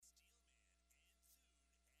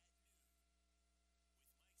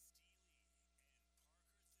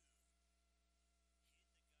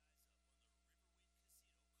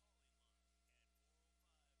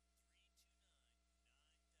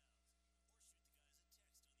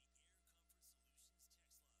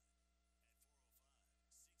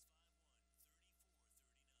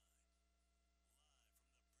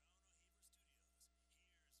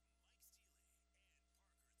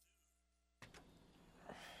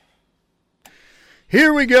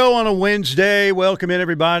Here we go on a Wednesday. Welcome in,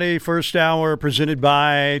 everybody. First hour presented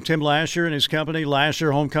by Tim Lasher and his company,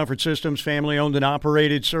 Lasher Home Comfort Systems, family-owned and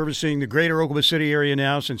operated, servicing the greater Oklahoma City area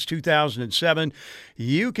now since 2007.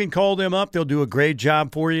 You can call them up. They'll do a great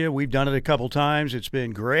job for you. We've done it a couple times. It's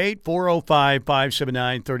been great.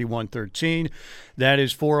 405-579-3113. That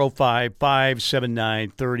is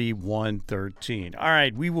 405-579-3113. All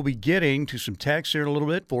right, we will be getting to some texts here in a little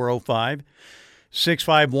bit.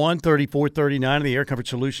 405-651-3439 on the Air Comfort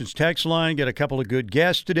Solutions text line. Get a couple of good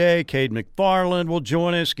guests today. Cade McFarland will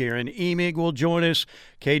join us. Garen Emig will join us.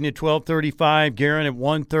 Caden at 12:35. Garen at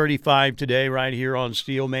 1:35 today right here on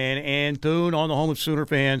Steelman and Thune on the home of Sooner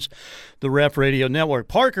fans, the Ref Radio Network.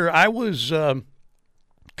 Parker, I was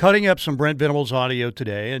cutting up some Brent Venables audio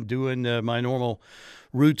today and doing my normal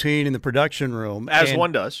routine in the production room. As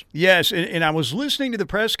one does. Yes, and I was listening to the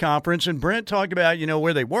press conference, and Brent talked about,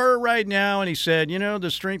 where they were right now, and he said,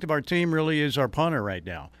 the strength of our team really is our punter right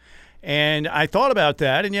now. And I thought about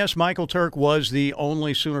that, and yes, Michael Turk was the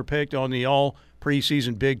only Sooner picked on the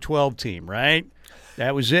all-preseason Big 12 team, right?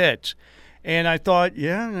 That was it. And I thought,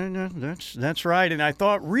 that's right. And I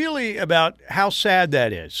thought really about how sad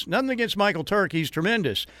that is. Nothing against Michael Turk. He's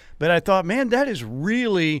tremendous. But I thought, man, that is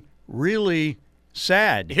really, really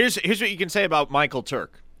sad. Here's what you can say about Michael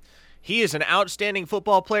Turk. He is an outstanding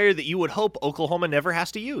football player that you would hope Oklahoma never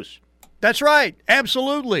has to use. That's right.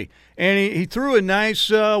 Absolutely. And he threw a nice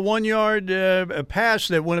 1-yard pass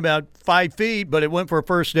that went about 5 feet, but it went for a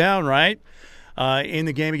first down, right? In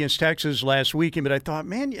the game against Texas last weekend. But I thought,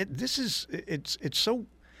 man,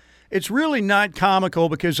 it's really not comical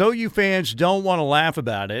because OU fans don't want to laugh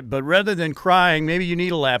about it. But rather than crying, maybe you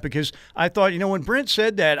need a laugh because I thought, when Brent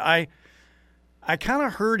said that, I kind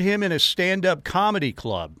of heard him in a stand-up comedy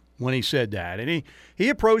club when he said that. And he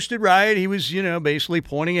approached it right. He was, basically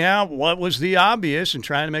pointing out what was the obvious and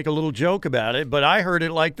trying to make a little joke about it. But I heard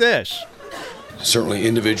it like this. Certainly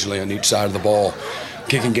individually on each side of the ball,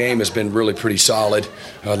 kicking game has been really pretty solid.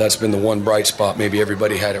 That's been the one bright spot. Maybe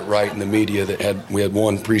everybody had it right in the media that we had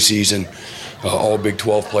one preseason all Big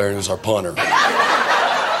 12 player, and it was our punter.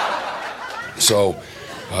 So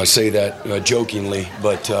I say that jokingly,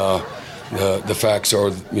 but the facts are,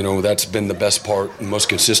 that's been the best part, the most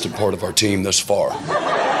consistent part of our team thus far.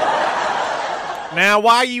 Now,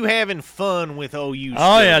 why are you having fun with OU?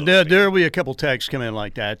 Oh, yeah, there'll be a couple texts come in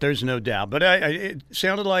like that. There's no doubt. But it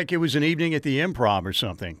sounded like it was an evening at the Improv or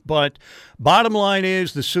something. But bottom line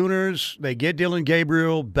is the Sooners, they get Dillon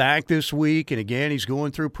Gabriel back this week. And, again, he's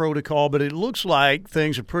going through protocol. But it looks like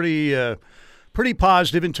things are pretty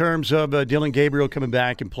positive in terms of Dillon Gabriel coming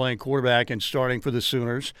back and playing quarterback and starting for the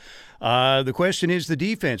Sooners. The question is the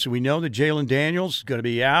defense. We know that Jalen Daniels is going to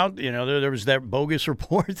be out. There was that bogus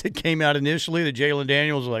report that came out initially that Jalen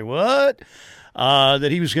Daniels was like, what?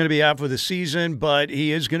 That he was going to be out for the season, but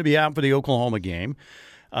he is going to be out for the Oklahoma game.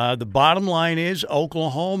 The bottom line is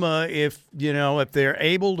Oklahoma, if they're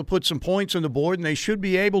able to put some points on the board, and they should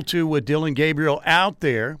be able to with Dillon Gabriel out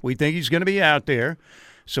there, we think he's going to be out there.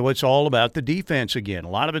 So it's all about the defense again. A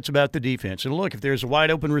lot of it's about the defense. And look, if there's a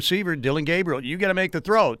wide-open receiver, Dillon Gabriel, you got to make the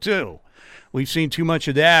throw too. We've seen too much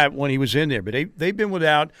of that when he was in there. But they've been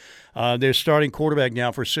without their starting quarterback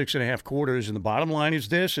now for 6.5 quarters. And the bottom line is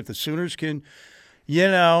this. If the Sooners can,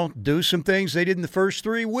 do some things they did in the first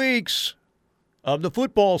 3 weeks of the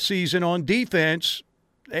football season on defense,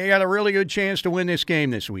 they got a really good chance to win this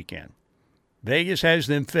game this weekend. Vegas has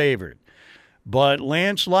them favored. But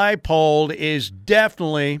Lance Leipold is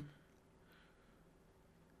definitely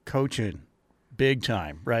coaching big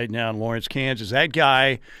time right now in Lawrence, Kansas. That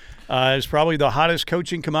guy is probably the hottest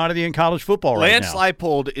coaching commodity in college football right now. Lance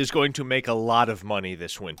Leipold is going to make a lot of money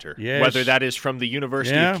this winter, whether that is from the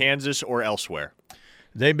University of Kansas or elsewhere.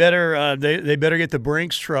 They better they better get the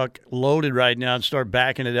Brinks truck loaded right now and start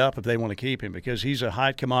backing it up if they want to keep him because he's a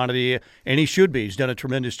hot commodity, and he should be. He's done a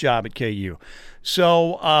tremendous job at KU.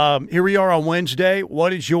 So here we are on Wednesday.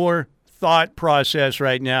 What is your thought process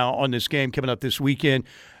right now on this game coming up this weekend?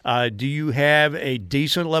 Do you have a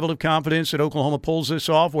decent level of confidence that Oklahoma pulls this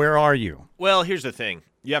off? Where are you? Well, here's the thing.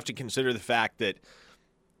 You have to consider the fact that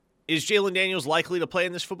is Jalen Daniels likely to play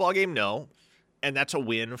in this football game? No, and that's a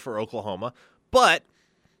win for Oklahoma. But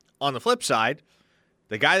on the flip side,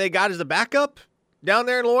 the guy they got as the backup down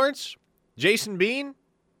there in Lawrence, Jason Bean,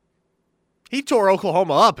 he tore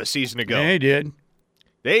Oklahoma up a season ago. Yeah, he did.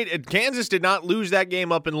 Kansas did not lose that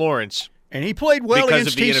game up in Lawrence. And he played well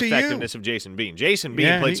against TCU. Because of the ineffectiveness of Jason Bean. Jason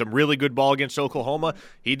Bean played some really good ball against Oklahoma.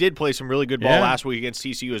 He did play some really good ball last week against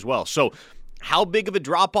TCU as well. So how big of a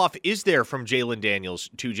drop-off is there from Jalen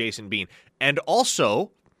Daniels to Jason Bean? And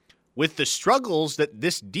also, with the struggles that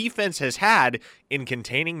this defense has had in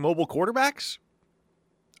containing mobile quarterbacks,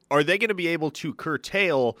 are they going to be able to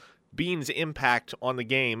curtail Bean's impact on the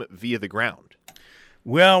game via the ground?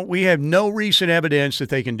 Well, we have no recent evidence that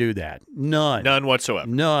they can do that. None. None whatsoever.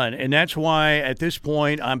 None. And that's why at this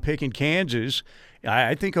point I'm picking Kansas.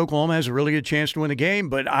 I think Oklahoma has a really good chance to win the game,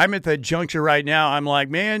 but I'm at that juncture right now. I'm like,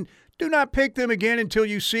 man, do not pick them again until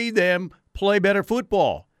you see them play better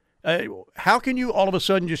football. How can you all of a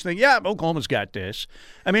sudden just think, yeah, Oklahoma's got this?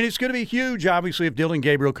 I mean, it's going to be huge, obviously, if Dillon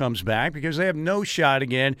Gabriel comes back, because they have no shot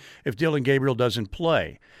again if Dillon Gabriel doesn't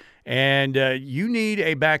play. And you need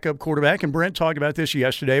a backup quarterback. And Brent talked about this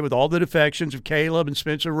yesterday with all the defections of Caleb and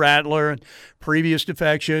Spencer Rattler and previous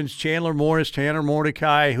defections, Chandler Morris, Tanner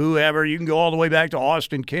Mordecai, whoever. You can go all the way back to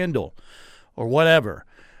Austin Kendall or whatever.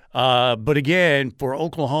 But again, for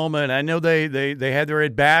Oklahoma, and I know they had their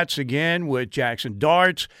at-bats again with Jackson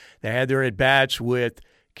Darts. They had their at-bats with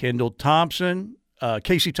Casey Thompson, and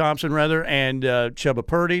Chubba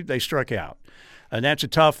Purdy. They struck out. And that's a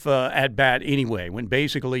tough at-bat anyway, when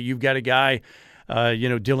basically you've got a guy,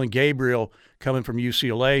 Dillon Gabriel coming from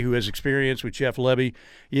UCLA who has experience with Jeff Lebby.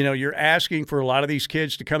 You're asking for a lot of these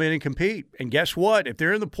kids to come in and compete. And guess what? If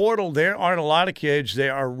they're in the portal, there aren't a lot of kids. They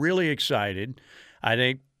are really excited. I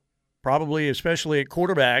think probably especially at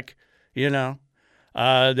quarterback, that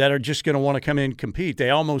are just going to want to come in and compete. They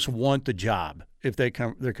almost want the job if they're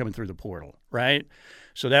coming through the portal, right?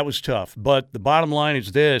 So that was tough. But the bottom line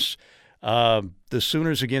is this. The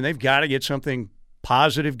Sooners, again, they've got to get something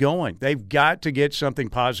positive going. They've got to get something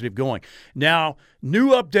positive going. Now, new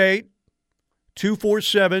update,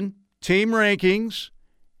 247 team rankings,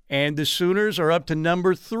 and the Sooners are up to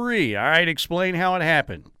number 3. All right, explain how it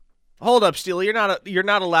happened. Hold up, Steele. You're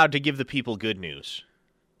not allowed to give the people good news.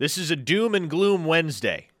 This is a doom and gloom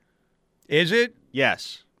Wednesday. Is it?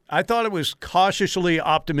 Yes. I thought it was cautiously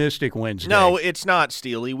optimistic Wednesday. No, it's not,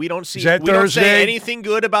 Steely. We don't Is that Thursday? Don't say anything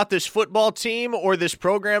good about this football team or this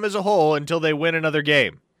program as a whole until they win another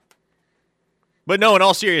game. But no, in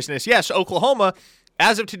all seriousness, yes, Oklahoma,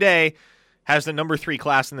 as of today, has the number 3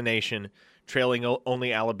 class in the nation, trailing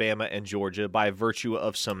only Alabama and Georgia by virtue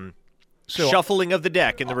of some shuffling of the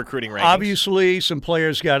deck in the recruiting rankings. Obviously, some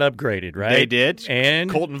players got upgraded, right? They did. And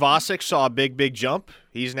Colton Vasek saw a big jump.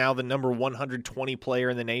 He's now the number 120 player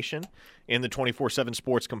in the nation in the 24/7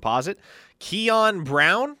 Sports Composite. Keon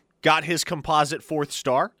Brown got his composite 4th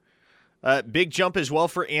star. Big jump as well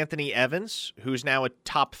for Anthony Evans, who's now a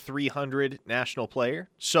top 300 national player.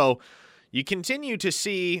 So you continue to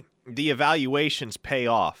see the evaluations pay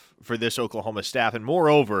off for this Oklahoma staff. And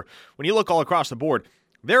moreover, when you look all across the board,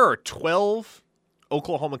 there are 12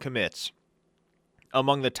 Oklahoma commits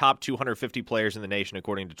among the top 250 players in the nation,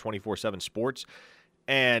 according to 24/7 Sports.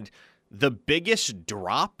 And the biggest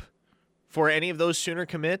drop for any of those Sooner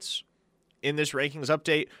commits in this rankings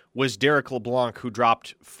update was Derek LeBlanc, who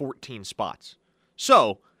dropped 14 spots.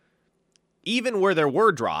 So even where there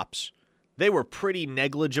were drops, they were pretty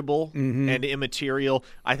negligible and immaterial.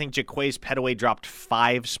 I think Jaquays Petaway dropped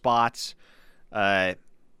 5 spots.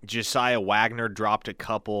 Josiah Wagner dropped a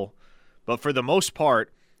couple. But for the most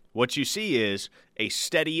part, what you see is a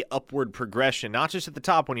steady upward progression, not just at the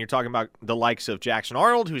top when you're talking about the likes of Jackson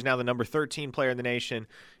Arnold, who's now the number 13 player in the nation,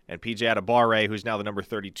 and PJ Adebawore, who's now the number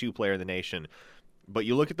 32 player in the nation. But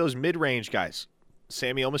you look at those mid-range guys,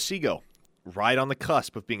 Sammy Omosigho, right on the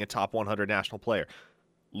cusp of being a top 100 national player.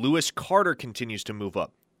 Lewis Carter continues to move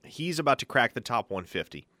up. He's about to crack the top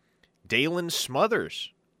 150. Dalen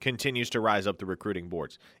Smothers continues to rise up the recruiting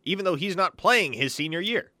boards, even though he's not playing his senior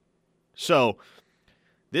year. So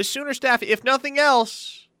this Sooner staff, if nothing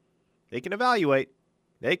else, they can evaluate.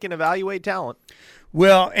 They can evaluate talent.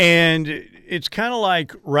 Well, and it's kind of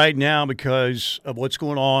like right now, because of what's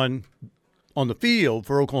going on the field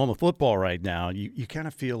for Oklahoma football right now, you kind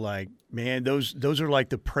of feel like, man, those are like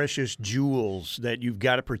the precious jewels that you've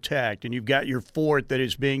got to protect, and you've got your fort that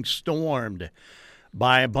is being stormed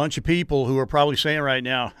by a bunch of people who are probably saying right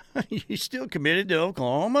now, you still committed to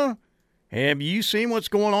Oklahoma? Have you seen what's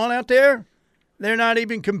going on out there? They're not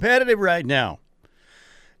even competitive right now.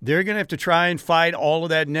 They're going to have to try and fight all of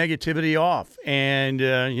that negativity off. And,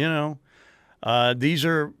 these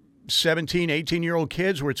are 17, 18-year-old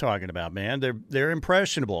kids we're talking about, man. They're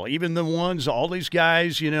impressionable. Even the ones, all these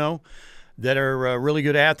guys, that are really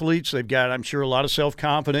good athletes. They've got, I'm sure, a lot of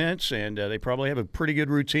self-confidence, and they probably have a pretty good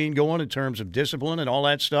routine going in terms of discipline and all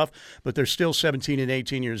that stuff, but they're still 17 and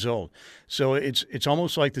 18 years old. So it's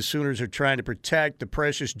almost like the Sooners are trying to protect the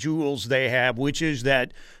precious jewels they have, which is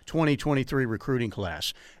that 2023 recruiting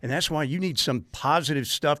class. And that's why you need some positive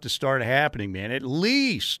stuff to start happening, man. At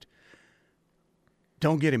least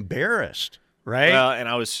don't get embarrassed, right? Well,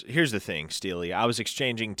 and here's the thing, Steely. I was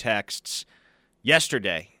exchanging texts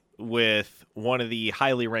yesterday with one of the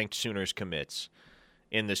highly ranked Sooners commits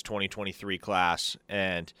in this 2023 class,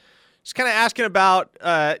 and just kind of asking about,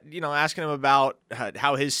 asking him about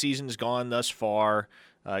how his season's gone thus far,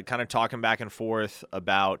 kind of talking back and forth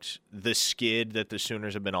about the skid that the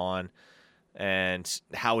Sooners have been on and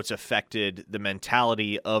how it's affected the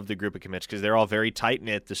mentality of the group of commits, because they're all very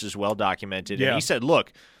tight-knit. This is well documented. Yeah. And he said,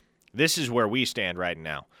 look, this is where we stand right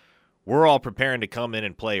now. We're all preparing to come in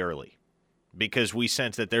and play early because we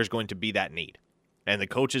sense that there's going to be that need. And the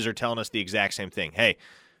coaches are telling us the exact same thing. Hey,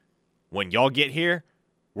 when y'all get here,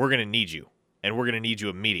 we're going to need you, and we're going to need you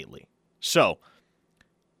immediately. So,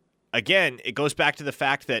 again, it goes back to the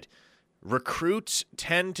fact that recruits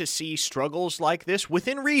tend to see struggles like this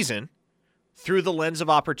within reason through the lens of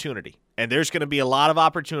opportunity. And there's going to be a lot of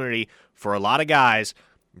opportunity for a lot of guys,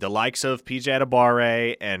 the likes of PJ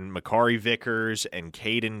Adebawore and Makari Vickers and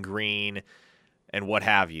Caden Green and what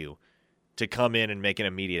have you, to come in and make an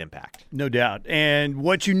immediate impact. No doubt. And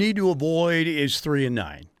what you need to avoid is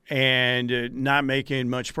 3-9 and not making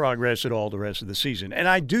much progress at all the rest of the season. And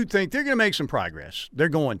I do think they're going to make some progress. They're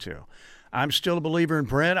going to. I'm still a believer in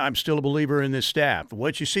Brent. I'm still a believer in this staff.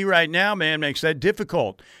 What you see right now, man, makes that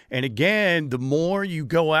difficult. And again, the more you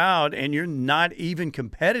go out and you're not even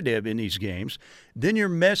competitive in these games, then your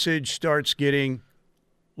message starts getting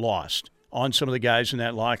lost on some of the guys in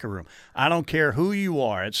that locker room. I don't care who you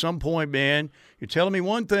are. At some point, man, you're telling me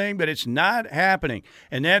one thing, but it's not happening.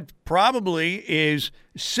 And that probably is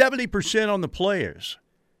 70% on the players,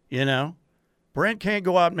 you know. Brent can't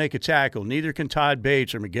go out and make a tackle. Neither can Todd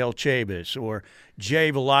Bates or Miguel Chavis or Jay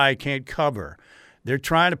Valai can't cover. They're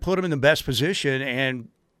trying to put him in the best position, and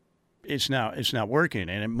it's not working.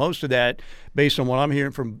 And most of that, based on what I'm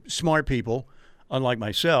hearing from smart people, unlike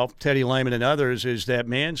myself, Teddy Lehman and others, is that,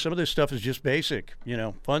 man, some of this stuff is just basic,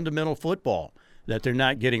 fundamental football that they're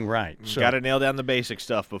not getting right. So got to nail down the basic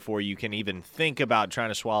stuff before you can even think about trying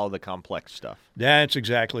to swallow the complex stuff. That's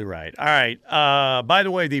exactly right. All right. By the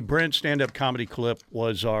way, the Brent stand-up comedy clip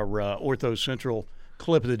was our Ortho Central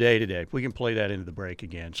clip of the day today. We can play that into the break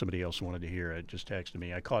again. Somebody else wanted to hear it, just texted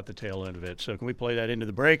me. I caught the tail end of it. So can we play that into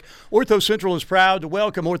the break? Ortho Central is proud to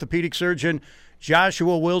welcome orthopedic surgeon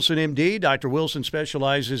Joshua Wilson, MD. Dr. Wilson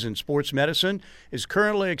specializes in sports medicine, is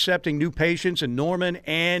currently accepting new patients in Norman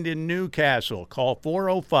and in Newcastle. Call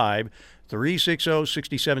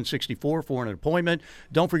 405-360-6764 for an appointment.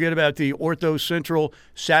 Don't forget about the Ortho Central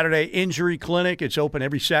Saturday Injury Clinic. It's open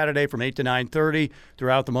every Saturday from 8 to 9:30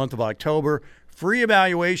 throughout the month of October. Free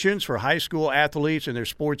evaluations for high school athletes and their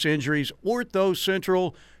sports injuries. Ortho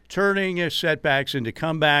Central, turning setbacks into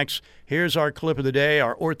comebacks. Here's our clip of the day,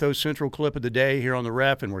 our Ortho Central clip of the day here on the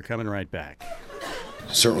Ref, and we're coming right back.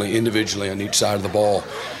 Certainly individually on each side of the ball.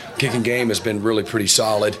 Kicking game has been really pretty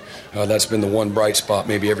solid. That's been the one bright spot.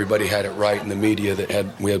 Maybe everybody had it right in the media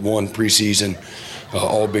that we had one preseason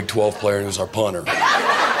all Big 12 player, and it was our punter.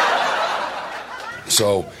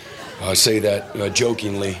 So I say that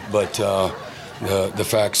jokingly, but the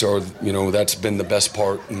facts are, that's been the best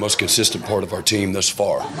part, the most consistent part of our team thus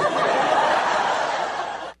far.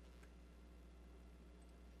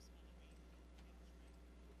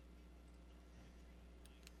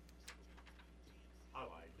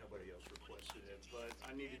 Nobody else requested it, but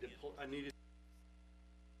I needed.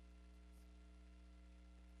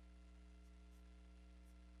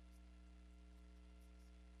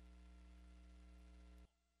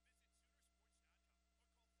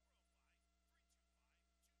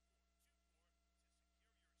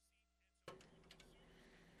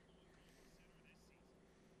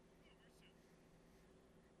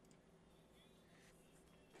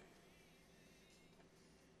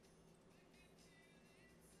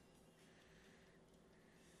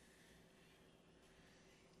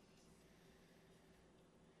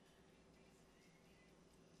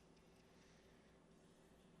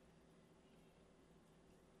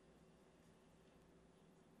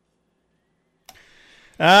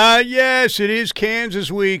 Yes, it is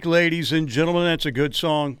Kansas week, ladies and gentlemen. That's a good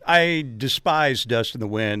song. I despise Dust in the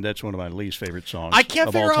Wind. That's one of my least favorite songs. I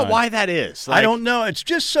can't figure out why that is. I don't know. It's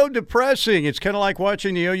just so depressing. It's kind of like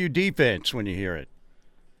watching the OU defense when you hear it.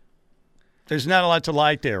 There's not a lot to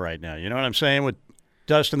like there right now. You know what I'm saying with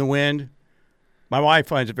Dust in the Wind? My wife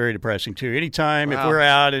finds it very depressing, too. Anytime if we're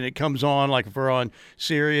out and it comes on, like if we're on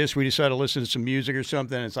Sirius, we decide to listen to some music or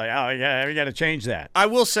something, it's like, oh, yeah, we got to change that. I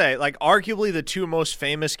will say, arguably the two most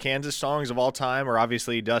famous Kansas songs of all time are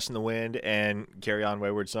obviously Dust in the Wind and Carry On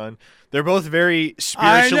Wayward Son. They're both very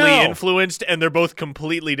spiritually influenced, and they're both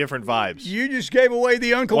completely different vibes. You just gave away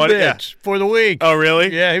the uncle bit for the week. Oh,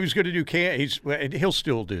 really? Yeah, he was going to do he'll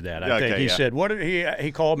still do that, I think. He said,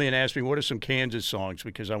 he called me and asked me, what are some Kansas songs,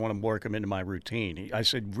 because I want to work them into my routine. routine. I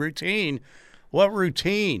said, routine? What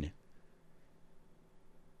routine?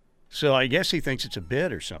 So I guess he thinks it's a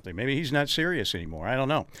bit or something. Maybe he's not serious anymore. I don't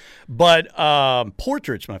know. But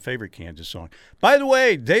Portrait's my favorite Kansas song. By the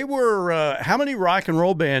way, they were how many rock and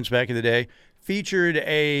roll bands back in the day featured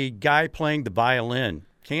a guy playing the violin?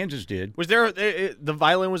 Kansas did. Was there the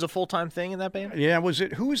violin was a full-time thing in that band? Yeah, was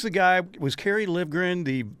it? Who was the guy? Was Kerry Livgren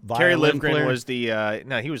the violin Kerry Livgren player? was the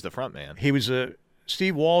no, he was the front man. He was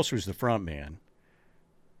Steve Walsh was the front man.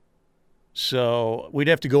 So we'd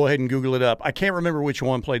have to go ahead and Google it up. I can't remember which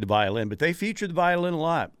one played the violin, but they featured the violin a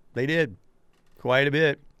lot. They did quite a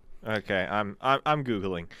bit. Okay, I'm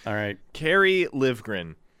Googling. All right. Kerry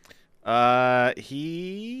Livgren.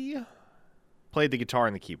 He played the guitar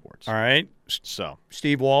and the keyboards. All right. So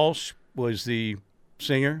Steve Walsh was the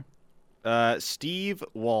singer. Steve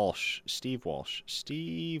Walsh.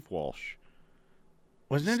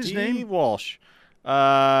 Wasn't that his name? Steve Walsh.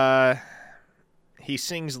 He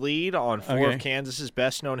sings lead on four of Kansas's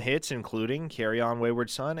best-known hits, including "Carry On,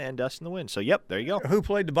 Wayward Son" and "Dust in the Wind." So, yep, there you go. Who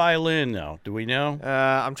played the violin, though? Do we know?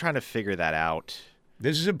 I'm trying to figure that out.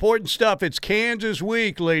 This is important stuff. It's Kansas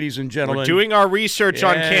Week, ladies and gentlemen. We're doing our research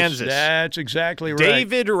on Kansas. That's exactly right.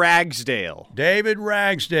 David Ragsdale. David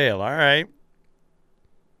Ragsdale. All right.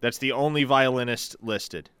 That's the only violinist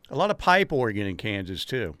listed. A lot of pipe organ in Kansas,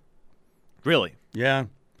 too. Really? Yeah.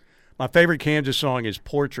 My favorite Kansas song is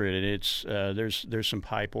Portrait, and it's there's some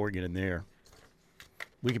pipe organ in there.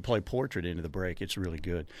 We could play Portrait into the break. It's really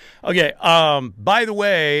good. Okay, by the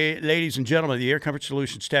way, ladies and gentlemen, the Air Comfort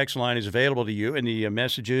Solutions text line is available to you, and the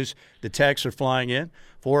messages, the texts are flying in,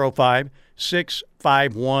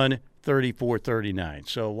 405-651-3439.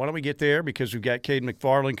 So why don't we get there, because we've got Caden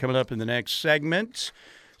McFarland coming up in the next segment.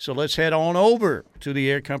 So let's head on over to the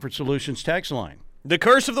Air Comfort Solutions text line. The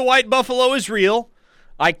curse of the White Buffalo is real.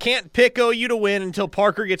 I can't pick OU to win until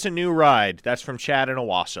Parker gets a new ride. That's from Chad in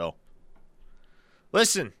Owasso.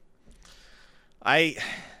 Listen, it's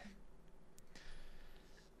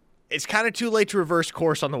kind of too late to reverse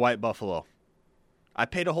course on the White Buffalo. I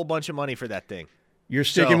paid a whole bunch of money for that thing. You're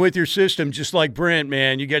sticking with your system just like Brent,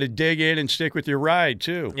 man. You got to dig in and stick with your ride,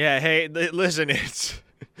 too. Yeah, hey, listen, it's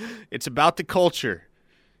about the culture.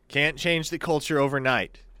 Can't change the culture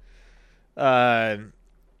overnight.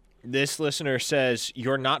 This listener says,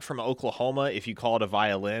 you're not from Oklahoma if you call it a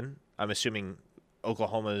violin. I'm assuming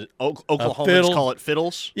Oklahomans call it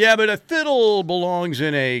fiddles. Yeah, but a fiddle belongs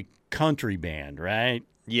in a country band, right?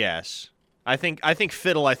 Yes. I think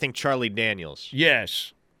fiddle, I think Charlie Daniels.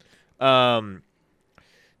 Yes.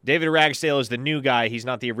 David Ragsdale is the new guy. He's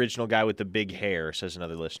not the original guy with the big hair, says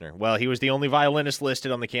another listener. Well, he was the only violinist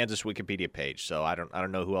listed on the Kansas Wikipedia page, so I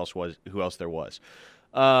don't know who else there was.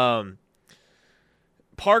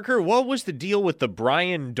 Parker, what was the deal with the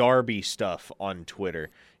Brian Darby stuff on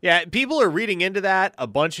Twitter? Yeah, people are reading into that a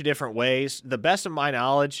bunch of different ways. The best of my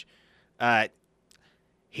knowledge,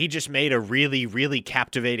 he just made a really, really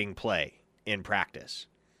captivating play in practice.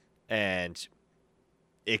 And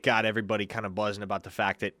it got everybody kind of buzzing about the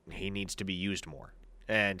fact that he needs to be used more.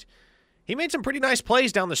 And he made some pretty nice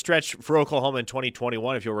plays down the stretch for Oklahoma in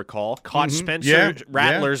 2021, if you'll recall. Caught Spencer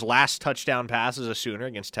Rattler's last touchdown pass as a Sooner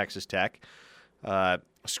against Texas Tech.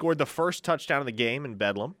 Scored the first touchdown of the game in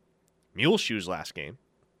Bedlam. Muleshoe's last game.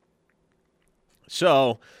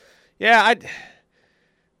 So, yeah,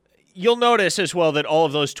 you'll notice as well that all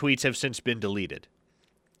of those tweets have since been deleted.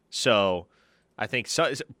 So, I think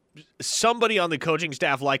somebody on the coaching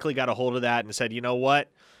staff likely got a hold of that and said, you know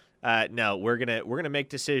what? No, we're gonna make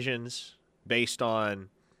decisions based on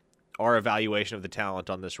our evaluation of the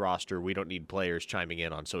talent on this roster. We don't need players chiming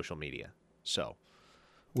in on social media. So,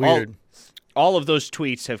 weird. All of those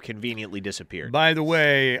tweets have conveniently disappeared. By the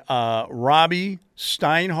way, Robbie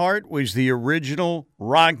Steinhardt was the original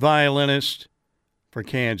rock violinist for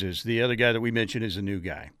Kansas. The other guy that we mentioned is a new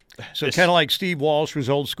guy. So kind of like Steve Walsh was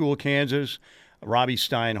old school Kansas, Robbie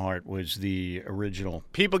Steinhardt was the original.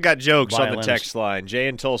 People got jokes violinist. On the text line. Jay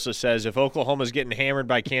in Tulsa says, if Oklahoma's getting hammered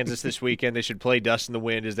by Kansas this weekend, they should play Dust in the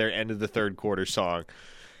Wind as their end of the third quarter song.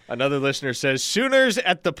 Another listener says, Sooners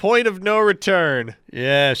at the point of no return.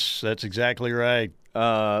 Yes, that's exactly right.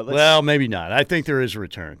 Well, maybe not. I think there is a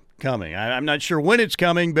return coming. I'm not sure when it's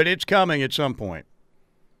coming, but it's coming at some point.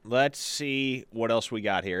 Let's see what else we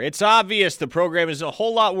got here. It's obvious the program is in a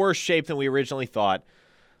whole lot worse shape than we originally thought.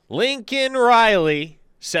 Lincoln Riley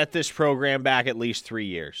set this program back at least 3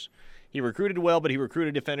 years. He recruited well, but he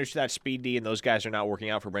recruited defenders to that speed D, and those guys are not working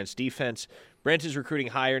out for Brent's defense. Brent is recruiting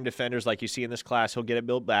higher in defenders like you see in this class. He'll get it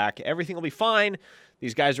built back. Everything will be fine.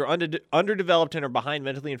 These guys are underdeveloped and are behind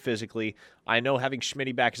mentally and physically. I know having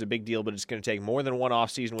Schmitty back is a big deal, but it's going to take more than one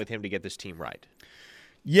offseason with him to get this team right.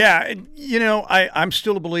 Yeah, and, I'm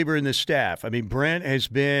still a believer in this staff. I mean, Brent has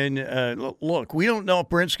been look, we don't know if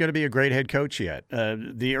Brent's going to be a great head coach yet.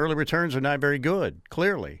 The early returns are not very good,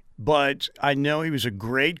 clearly. But I know he was a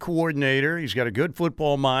great coordinator. He's got a good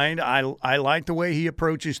football mind. I like the way he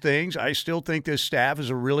approaches things. I still think this staff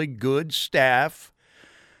is a really good staff.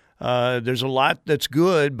 There's a lot that's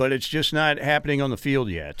good, but it's just not happening on the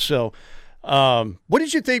field yet. So what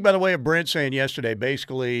did you think, by the way, of Brent saying yesterday,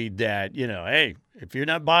 basically that, hey, if you're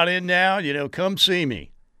not bought in now, come see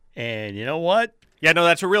me. And you know what? Yeah, no,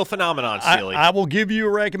 that's a real phenomenon, Steely. I will give you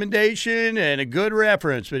a recommendation and a good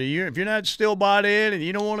reference, but if you're not still bought in and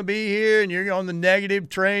you don't want to be here and you're on the negative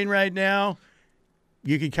train right now,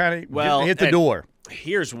 you can kind of hit the door.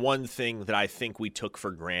 Here's one thing that I think we took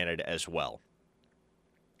for granted as well,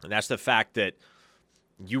 and that's the fact that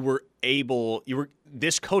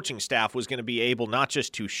this coaching staff was going to be able not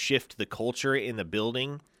just to shift the culture in the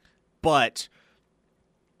building, but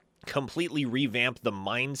completely revamp the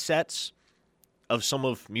mindsets of some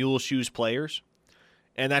of Muleshoe's players,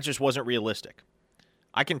 and that just wasn't realistic.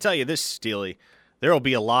 I can tell you this, Steely, there will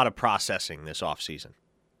be a lot of processing this offseason.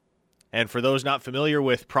 And for those not familiar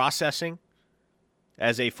with processing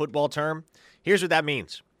as a football term, here's what that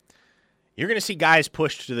means. You're going to see guys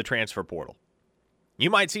pushed to the transfer portal. You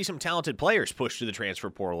might see some talented players pushed to the transfer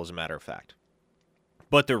portal, as a matter of fact.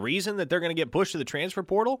 But the reason that they're going to get pushed to the transfer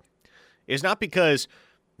portal is not because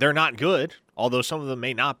they're not good, although some of them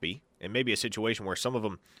may not be. It may be a situation where some of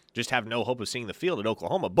them just have no hope of seeing the field at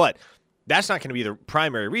Oklahoma, but that's not going to be the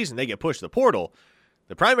primary reason they get pushed to the portal.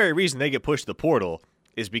 The primary reason they get pushed to the portal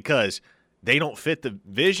is because they don't fit the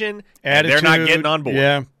vision and they're not getting on board.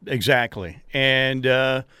 Yeah, exactly. And,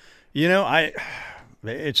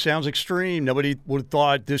 it sounds extreme. Nobody would have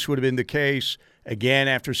thought this would have been the case again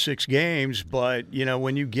after 6 games, but,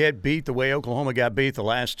 when you get beat the way Oklahoma got beat the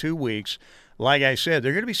last 2 weeks, like I said,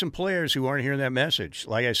 there are going to be some players who aren't hearing that message.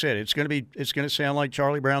 Like I said, it's going to sound like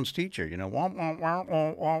Charlie Brown's teacher.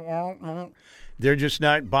 They're just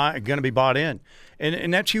not going to be bought in,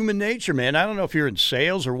 and that's human nature, man. I don't know if you're in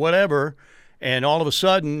sales or whatever, and all of a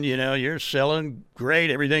sudden, you're selling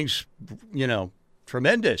great, everything's,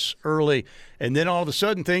 tremendous early, and then all of a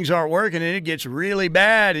sudden things aren't working, and it gets really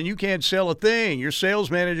bad, and you can't sell a thing. Your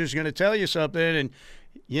sales manager is going to tell you something, and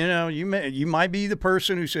you might be the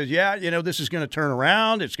person who says, yeah, this is going to turn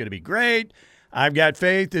around. It's going to be great. I've got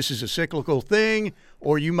faith. This is a cyclical thing.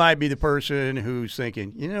 Or you might be the person who's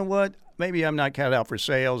thinking, you know what, maybe I'm not cut out for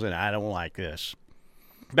sales and I don't like this.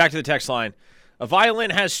 Back to the text line. A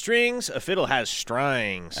violin has strings. A fiddle has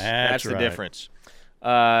strings. That's the right. difference.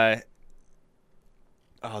 There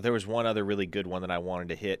was one other really good one that I wanted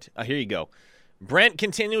to hit. Here you go. Brent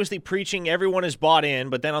continuously preaching everyone is bought in,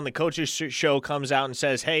 but then on the coach's show comes out and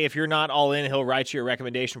says, hey, if you're not all in, he'll write you a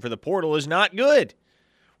recommendation for the portal is not good.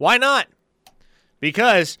 Why not?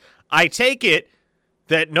 Because I take it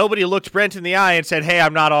that nobody looked Brent in the eye and said, hey,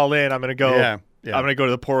 I'm not all in. I'm going to go. Yeah. I'm going to go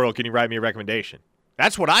to the portal. Can you write me a recommendation?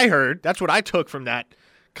 That's what I heard. That's what I took from that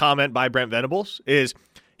comment by Brent Venables is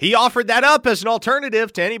he offered that up as an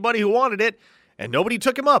alternative to anybody who wanted it, and nobody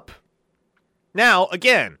took him up. Now,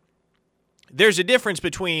 again, there's a difference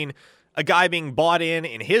between a guy being bought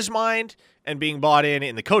in his mind and being bought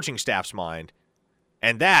in the coaching staff's mind.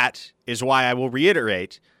 And that is why I will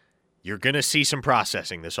reiterate, you're going to see some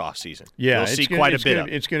processing this offseason. Yeah, you'll see quite a bit of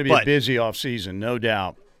it. It's going to be a busy offseason, no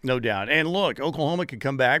doubt. No doubt. And look, Oklahoma could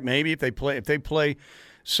come back maybe if they play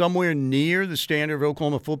somewhere near the standard of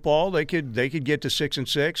Oklahoma football, they could get to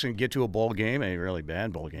 6-6 and get to a bowl game, a really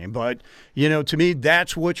bad bowl game. But, to me,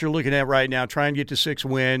 that's what you're looking at right now. Try and get to 6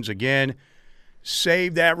 wins. Again,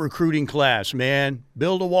 save that recruiting class, man.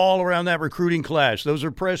 Build a wall around that recruiting class. Those are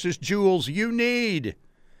precious jewels you need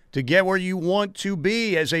to get where you want to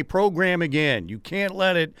be as a program again. You can't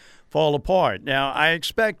let it fall apart. Now, I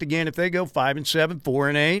expect, again, if they go 5-7,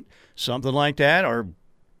 4-8, something like that, or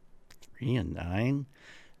 3-9,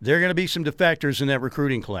 there are going to be some defectors in that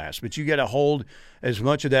recruiting class. But you got to hold as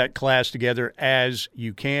much of that class together as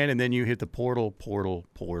you can, and then you hit the portal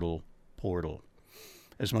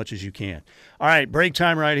as much as you can. All right, break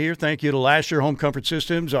time right here. Thank you to Lasher Home Comfort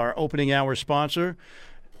Systems, our opening hour sponsor.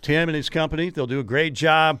 Tim and his company, they'll do a great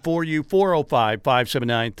job for you.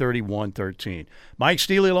 405-579-3113. Mike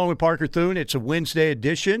Steely along with Parker Thune. It's a Wednesday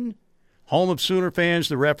edition. Home of Sooner fans,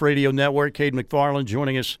 the Ref Radio Network. Cade McFarland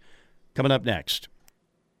joining us coming up next.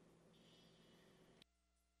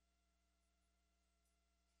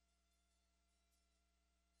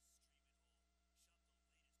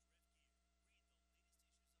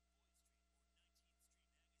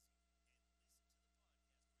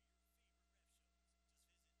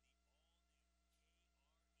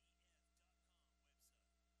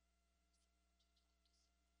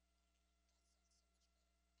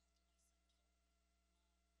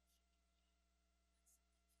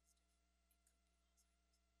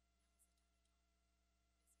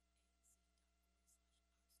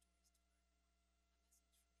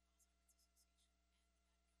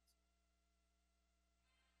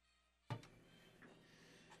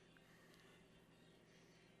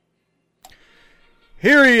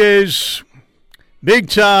 Here he is,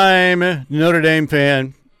 big-time Notre Dame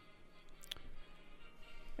fan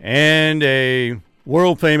and a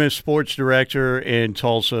world-famous sports director in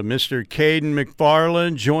Tulsa, Mr. Caden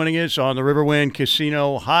McFarland, joining us on the Riverwind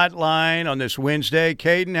Casino Hotline on this Wednesday.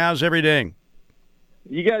 Caden, how's everything?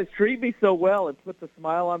 You guys treat me so well. It puts a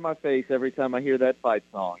smile on my face every time I hear that fight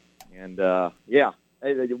song. And, yeah,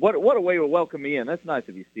 what a way to welcome me in. That's nice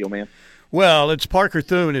of you, Steelman. Well, it's Parker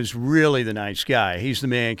Thune is really the nice guy. He's the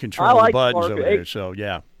man controlling the buttons Parker. over there, so,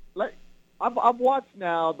 yeah. I've watched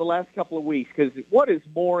now the last couple of weeks because what is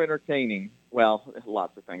more entertaining? Well,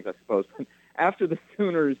 lots of things, I suppose. After the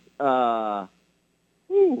Sooners, how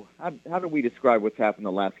do we describe what's happened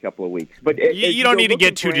the last couple of weeks? But you don't need to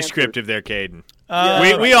get too descriptive there, Caden.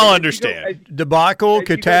 We all understand. Debacle,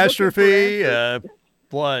 catastrophe,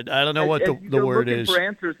 what? I don't know what the word is.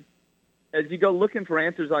 As you go looking for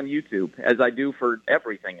answers on YouTube, as I do for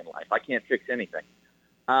everything in life, I can't fix anything.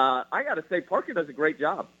 I got to say, Parker does a great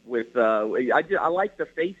job with. I like the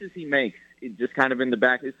faces he makes, just kind of in the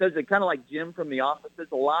back. It says it kind of like Jim from The Office says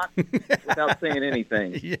a lot without saying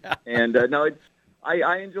anything. Yeah. And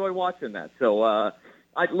I enjoy watching that. So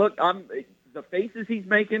the faces he's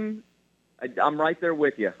making. I'm right there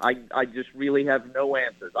with you. I just really have no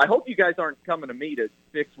answers. I hope you guys aren't coming to me to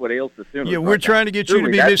fix what ails the Sooners. Yeah, we're trying to get you to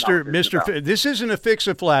be Mr. This isn't a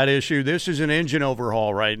fix-a-flat issue. This is an engine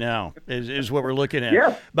overhaul right now is what we're looking at.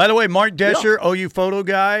 Yeah. By the way, Mark Desher, OU photo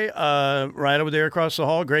guy, right over there across the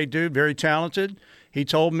hall, great dude, very talented. He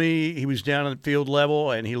told me he was down at field level,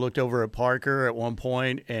 and he looked over at Parker at one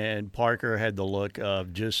point, and Parker had the look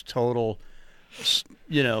of just total,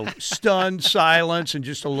 stunned silence and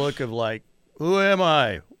just a look of like, who am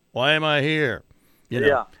I? Why am I here?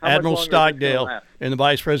 Admiral Stockdale in the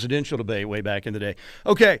vice presidential debate way back in the day.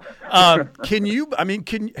 Okay, have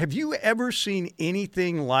you ever seen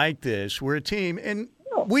anything like this where a team, and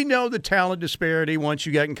we know the talent disparity once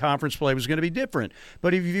you got in conference play was going to be different,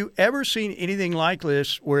 but have you ever seen anything like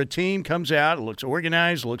this where a team comes out, it looks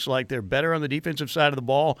organized, looks like they're better on the defensive side of the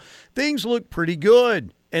ball, things look pretty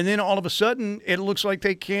good, and then all of a sudden it looks like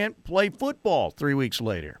they can't play football 3 weeks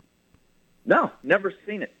later? No, never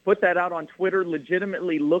seen it. Put that out on Twitter,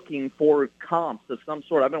 legitimately looking for comps of some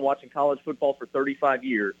sort. I've been watching college football for 35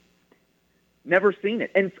 years. Never seen it.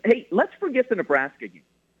 And, hey, let's forget the Nebraska game.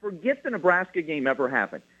 Forget the Nebraska game ever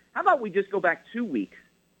happened. How about we just go back 2 weeks,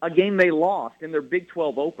 a game they lost in their Big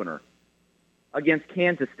 12 opener against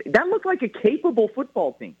Kansas State. That looked like a capable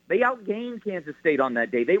football team. They outgained Kansas State on that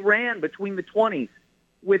day. They ran between the 20s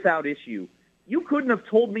without issue. You couldn't have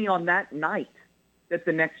told me on that night that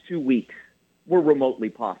the next 2 weeks were remotely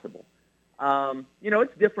possible.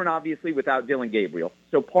 It's different, obviously, without Dillon Gabriel.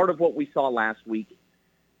 So part of what we saw last week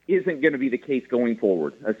isn't going to be the case going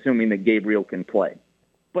forward, assuming that Gabriel can play.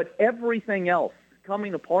 But everything else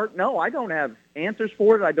coming apart, no, I don't have answers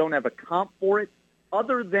for it. I don't have a comp for it,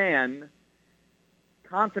 other than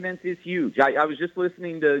confidence is huge. I was just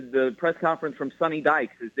listening to the press conference from Sonny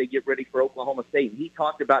Dykes as they get ready for Oklahoma State, and he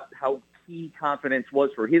talked about how key confidence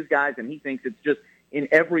was for his guys, and he thinks it's just in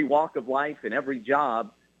every walk of life and every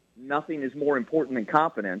job, nothing is more important than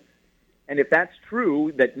confidence. And if that's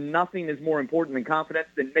true, that nothing is more important than confidence,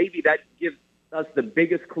 then maybe that gives us the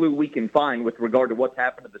biggest clue we can find with regard to what's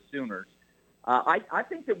happened to the Sooners. I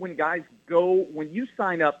think that when you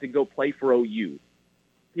sign up to go play for OU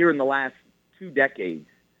here in the last 2 decades,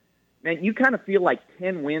 man, you kind of feel like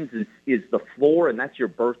 10 wins is the floor, and that's your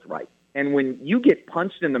birthright. And when you get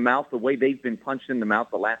punched in the mouth the way they've been punched in the mouth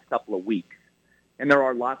the last couple of weeks, and there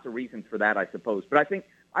are lots of reasons for that, I suppose. But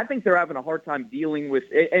I think they're having a hard time dealing with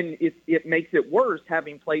it, and it makes it worse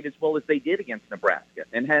having played as well as they did against Nebraska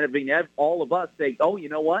and having all of us say, oh, you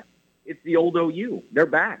know what? It's the old OU. They're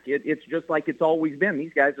back. It's just like it's always been.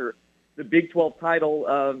 These guys are the Big 12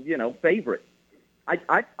 title, favorite.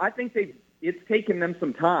 I think it's taken them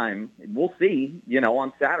some time. We'll see,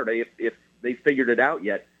 on Saturday if they figured it out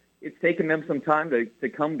yet. It's taken them some time to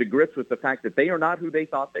come to grips with the fact that they are not who they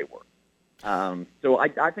thought they were. So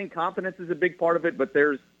I think confidence is a big part of it, but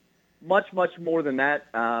there's much, much more than that.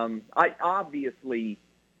 I obviously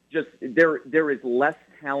just there is less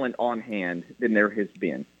talent on hand than there has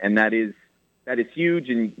been, and that is huge.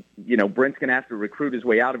 And Brent's going to have to recruit his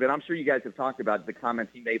way out of it. I'm sure you guys have talked about the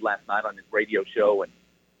comments he made last night on his radio show, and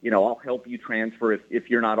I'll help you transfer if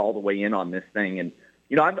you're not all the way in on this thing. And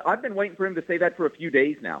I've been waiting for him to say that for a few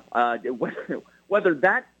days now. Whether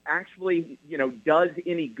that actually does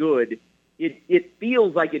any good. It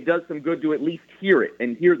feels like it does some good to at least hear it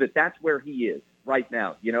and hear that that's where he is right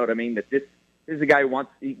now. You know what I mean? That this is a guy who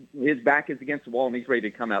wants his back is against the wall and he's ready to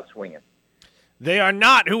come out swinging. They are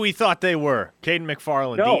not who we thought they were. Caden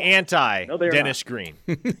McFarland, No. the anti-Dennis not. Green.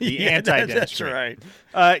 The anti-Dennis that's Green. right.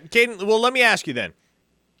 Caden, well, let me ask you then.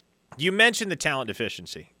 You mentioned the talent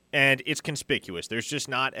deficiency, and it's conspicuous. There's just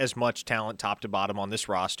not as much talent top to bottom on this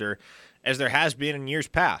roster as there has been in years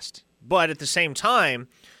past. But at the same time,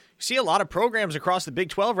 you see a lot of programs across the Big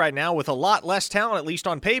 12 right now with a lot less talent, at least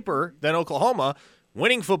on paper, than Oklahoma,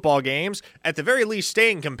 winning football games, at the very least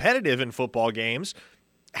staying competitive in football games.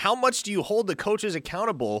 How much do you hold the coaches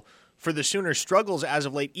accountable for the Sooners' struggles as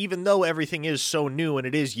of late, even though everything is so new and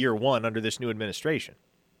it is year one under this new administration?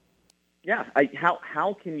 Yeah,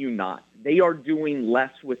 how can you not? They are doing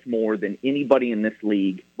less with more than anybody in this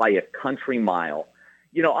league by a country mile.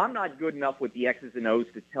 You know, I'm not good enough with the X's and O's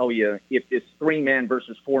to tell you if this 3-man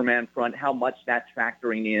versus 4-man front, how much that's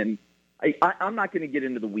factoring in. I'm not going to get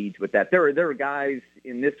into the weeds with that. There are guys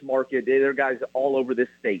in this market, there are guys all over this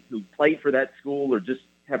state who played for that school or just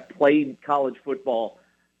have played college football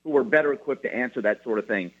who are better equipped to answer that sort of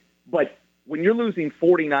thing. But when you're losing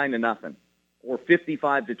 49-0 or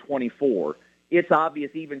 55-24, it's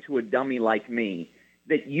obvious even to a dummy like me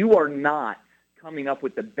that you are not coming up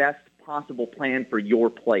with the best possible plan for your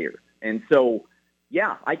player. And so,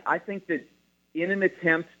 yeah, I think that in an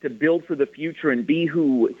attempt to build for the future and be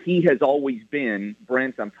who he has always been,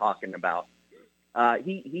 Brent I'm talking about,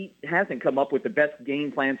 he hasn't come up with the best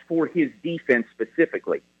game plans for his defense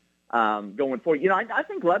specifically going forward. You know, I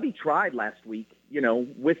think Levy tried last week, you know,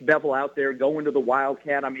 with Bevel out there, going to the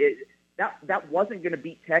Wildcat. I mean, that wasn't going to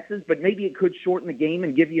beat Texas, but maybe it could shorten the game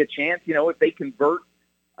and give you a chance, you know, if they convert,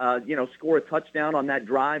 score a touchdown on that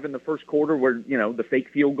drive in the first quarter where, you know, the fake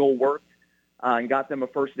field goal worked and got them a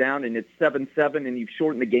first down and it's 7-7 and you've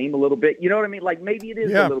shortened the game a little bit. You know what I mean? Like maybe it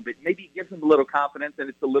is a little bit. Maybe it gives them a little confidence and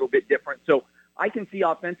it's a little bit different. So I can see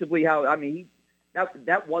offensively how, I mean,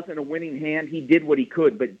 that wasn't a winning hand. He did what he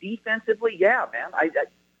could. But defensively, yeah, man,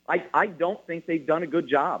 I don't think they've done a good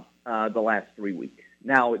job the last 3 weeks.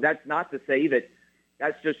 Now, that's not to say that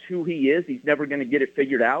that's just who he is. He's never going to get it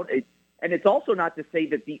figured out. And it's also not to say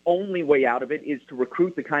that the only way out of it is to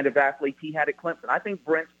recruit the kind of athletes he had at Clemson. I think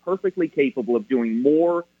Brent's perfectly capable of doing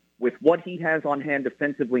more with what he has on hand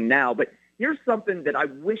defensively now. But here's something that I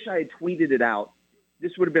wish I had tweeted it out.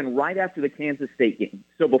 This would have been right after the Kansas State game.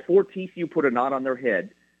 So before TCU put a knot on their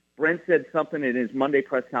head, Brent said something in his Monday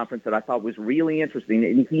press conference that I thought was really interesting.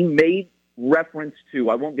 And he made reference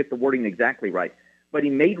to, I won't get the wording exactly right, but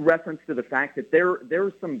he made reference to the fact that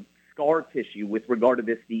there's some scar tissue with regard to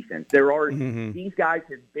this defense. These guys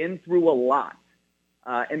have been through a lot,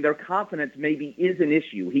 and their confidence maybe is an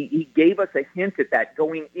issue. He gave us a hint at that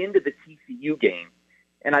going into the TCU game.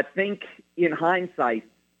 And I think in hindsight,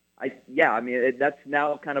 that's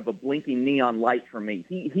now kind of a blinking neon light for me.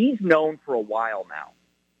 He's known for a while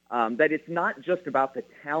now that it's not just about the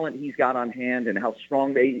talent he's got on hand and how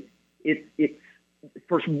strong it's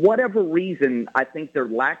for whatever reason, I think their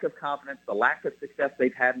lack of confidence, the lack of success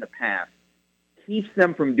they've had in the past, keeps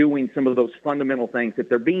them from doing some of those fundamental things that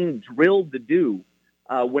they're being drilled to do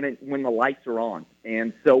when the lights are on.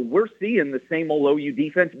 And so we're seeing the same old OU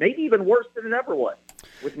defense, maybe even worse than it ever was,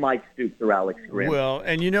 with Mike Stoops or Alex Grimm. Well,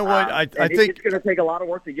 and you know what? I think it's going to take a lot of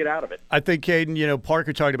work to get out of it. I think, Caden, you know,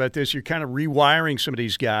 Parker talked about this. You're kind of rewiring some of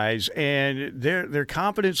these guys, and their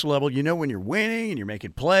confidence level, you know, when you're winning and you're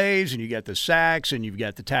making plays and you got the sacks and you've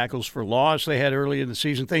got the tackles for loss they had early in the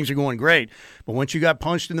season, things are going great. But once you got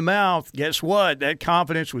punched in the mouth, guess what? That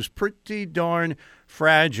confidence was pretty darn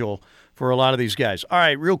fragile for a lot of these guys. All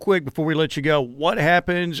right, real quick before we let you go, what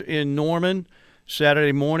happens in Norman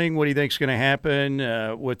Saturday morning? What do you think is going to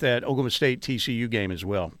happen with that Oklahoma State TCU game as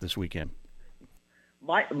well this weekend?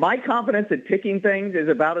 My confidence in picking things is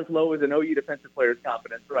about as low as an OU defensive player's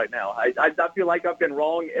confidence right now. I feel like I've been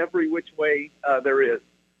wrong every which way there is.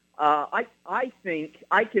 I think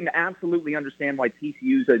I can absolutely understand why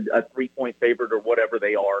TCU's a 3-point favorite or whatever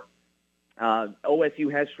they are.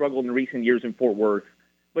 OSU has struggled in recent years in Fort Worth.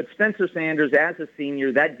 But Spencer Sanders, as a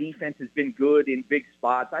senior, that defense has been good in big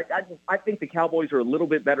spots. I think the Cowboys are a little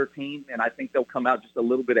bit better team, and I think they'll come out just a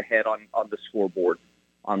little bit ahead on the scoreboard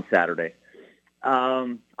on Saturday.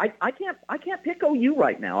 I can't pick OU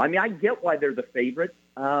right now. I mean, I get why they're the favorite.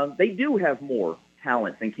 They do have more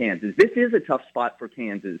talent than Kansas. This is a tough spot for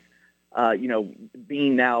Kansas.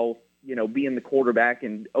 Being the quarterback,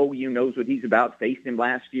 and OU knows what he's about. Faced him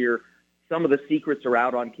last year. Some of the secrets are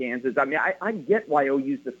out on Kansas. I mean, I get why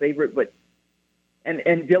OU's the favorite, but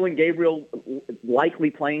and Dillon Gabriel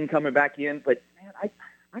likely playing coming back in, but man,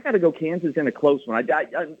 I got to go Kansas in a close one.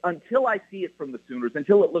 Until I see it from the Sooners,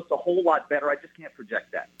 until it looks a whole lot better, I just can't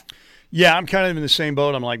project that. Yeah, I'm kind of in the same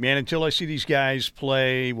boat. I'm like, man, until I see these guys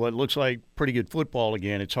play what looks like pretty good football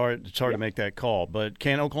again, it's hard to make that call. But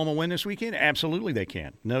can Oklahoma win this weekend? Absolutely they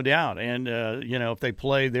can, no doubt. And, if they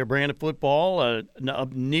play their brand of football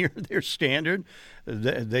up near their standard,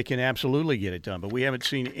 they can absolutely get it done. But we haven't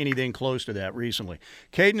seen anything close to that recently.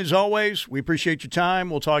 Caden, as always, we appreciate your time.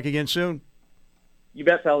 We'll talk again soon. You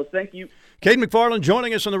bet, fellas. Thank you. Caden McFarland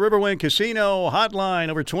joining us on the Riverwind Casino Hotline.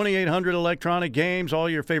 Over 2,800 electronic games, all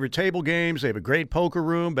your favorite table games. They have a great poker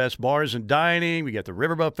room, best bars and dining. We got the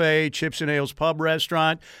River Buffet, Chips and Ales Pub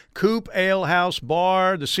Restaurant, Coop Ale House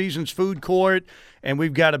Bar, the Seasons Food Court, and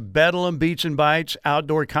we've got a Bedlam Beats and Bites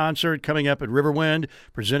outdoor concert coming up at Riverwind,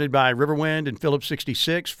 presented by Riverwind and Phillips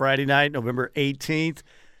 66, Friday night, November 18th.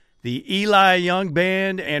 The Eli Young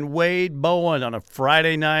Band and Wade Bowen on a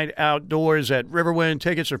Friday night outdoors at Riverwind.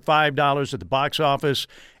 Tickets are $5 at the box office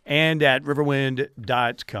and at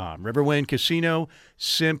riverwind.com. Riverwind Casino,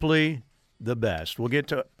 simply the best. We'll get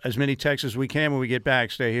to as many texts as we can when we get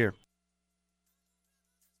back. Stay here.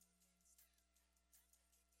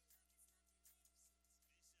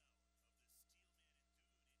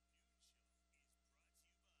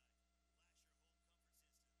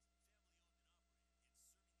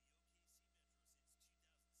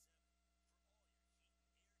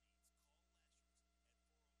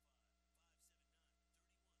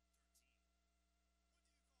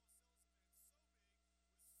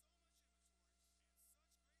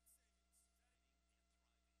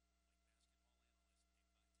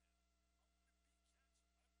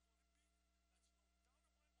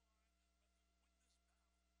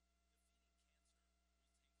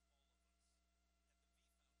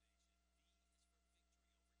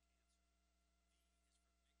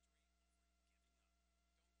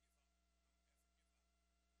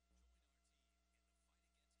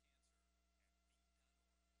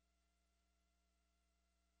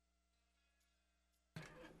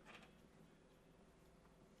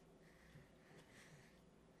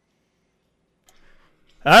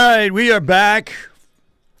 All right, we are back.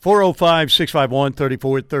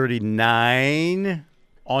 405-651-3439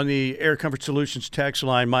 on the Air Comfort Solutions text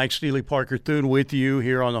line. Mike Steely, Parker Thune with you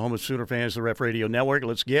here on the home of Sooner fans, the Ref Radio Network.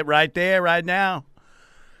 Let's get right there right now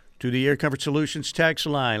to the Air Comfort Solutions text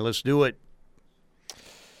line. Let's do it.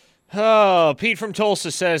 Oh, Pete from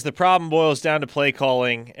Tulsa says the problem boils down to play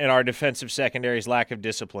calling and our defensive secondary's lack of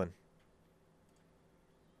discipline.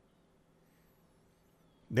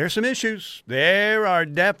 There's some issues. There are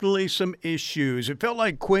definitely some issues. It felt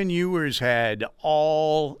like Quinn Ewers had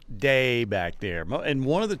all day back there. And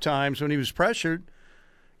one of the times when he was pressured,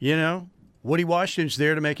 Woody Washington's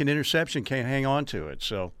there to make an interception, can't hang on to it.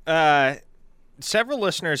 So, several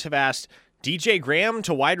listeners have asked, DJ Graham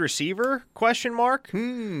to wide receiver? ?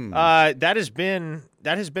 That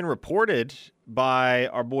has been reported by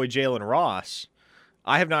our boy Jalen Ross.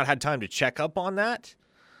 I have not had time to check up on that.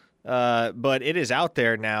 But it is out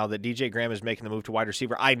there now that DJ Graham is making the move to wide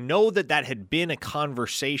receiver. I know that had been a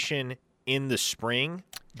conversation in the spring.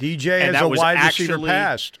 DJ has a wide receiver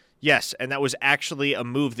past. Yes, and that was actually a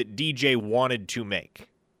move that DJ wanted to make.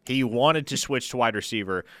 He wanted to switch to wide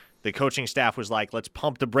receiver. The coaching staff was like, let's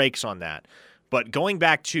pump the brakes on that. But going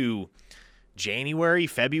back to January,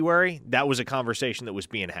 February, that was a conversation that was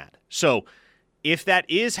being had. So if that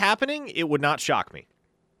is happening, it would not shock me.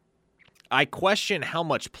 I question how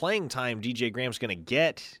much playing time DJ Graham's going to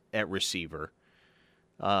get at receiver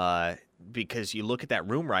because you look at that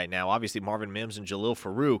room right now. Obviously, Marvin Mims and Jalil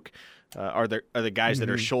Farouk are the guys that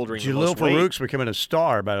are shouldering the most weight. Jalil Farouk's becoming a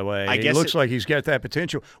star, by the way. It looks like he's got that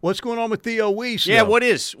potential. What's going on with Theo Weiss? Yeah, what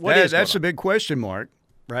is that's a big question mark,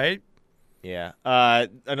 right? Yeah.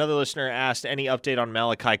 Another listener asked, any update on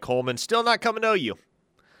Malachi Coleman? Still not coming to OU.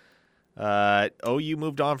 OU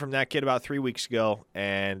moved on from that kid about 3 weeks ago,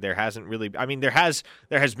 and there hasn't really – I mean, there has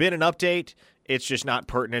been an update. It's just not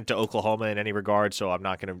pertinent to Oklahoma in any regard, so I'm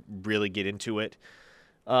not going to really get into it.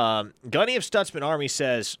 Gunny of Stutzman Army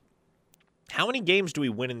says, how many games do we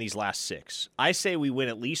win in these last 6? I say we win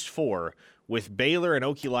at least 4, with Baylor and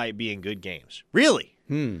Okie Light being good games. Really?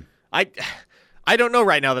 I don't know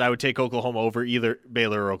right now that I would take Oklahoma over either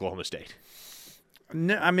Baylor or Oklahoma State.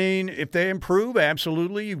 No, I mean, if they improve,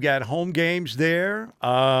 absolutely. You've got home games there.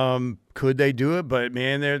 Could they do it? But,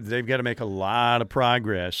 man, they've got to make a lot of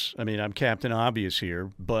progress. I mean, I'm Captain Obvious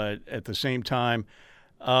here, but at the same time,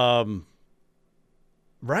 right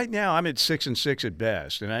now I'm at 6-6 at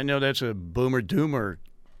best, and I know that's a boomer-doomer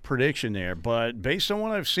prediction there, but based on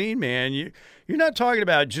what I've seen, man, you're not talking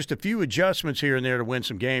about just a few adjustments here and there to win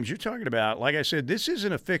some games. You're talking about, like I said, this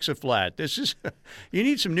isn't a fix-a-flat. This is you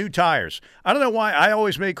need some new tires. I don't know why I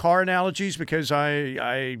always make car analogies because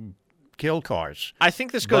I kill cars. I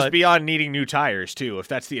think this goes But- beyond needing new tires, too, if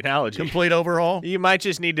that's the analogy. Complete overhaul. You might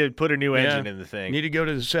just need to put a new engine Yeah. in the thing. Need to go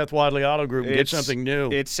to the Seth Wadley Auto Group and get something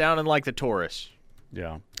new. It's sounding like the Taurus.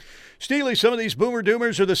 Yeah. Steely, some of these boomer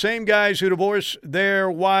doomers are the same guys who divorce their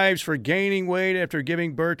wives for gaining weight after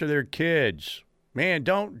giving birth to their kids. Man,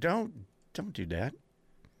 don't do that.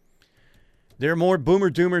 There are more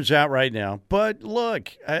boomer doomers out right now. But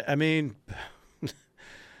look, I mean,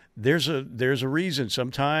 there's a reason.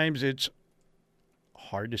 Sometimes it's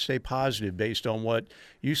hard to stay positive based on what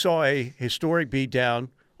you saw, a historic beatdown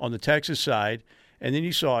on the Texas side, and then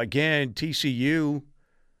you saw again TCU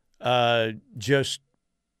just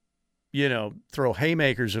throw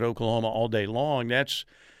haymakers at Oklahoma all day long. That's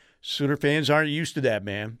Sooner fans aren't used to that,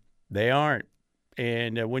 man. They aren't.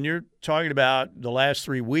 And when you're talking about the last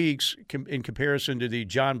 3 weeks in comparison to the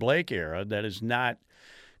John Blake era, that is not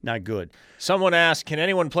good. Someone asked, can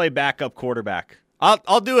anyone play backup quarterback?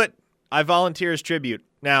 I'll do it. I volunteer as tribute.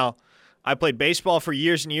 Now, I played baseball for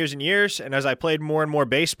years and years and years, and as I played more and more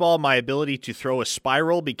baseball, my ability to throw a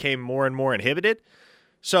spiral became more and more inhibited.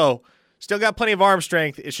 So, still got plenty of arm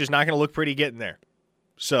strength. It's just not going to look pretty getting there.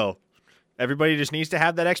 So, everybody just needs to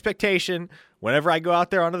have that expectation. Whenever I go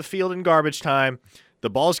out there onto the field in garbage time,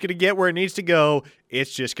 the ball's going to get where it needs to go.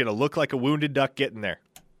 It's just going to look like a wounded duck getting there.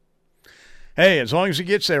 Hey, as long as it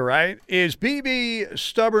gets there, right? Is BB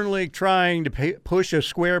stubbornly trying to push a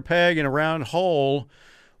square peg in a round hole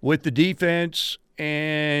with the defense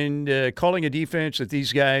and calling a defense that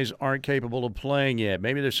these guys aren't capable of playing yet?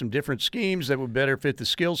 Maybe there's some different schemes that would better fit the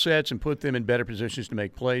skill sets and put them in better positions to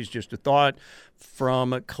make plays. Just a thought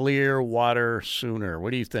from Clearwater Sooner.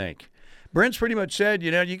 What do you think? Brent's pretty much said,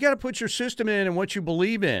 you got to put your system in and what you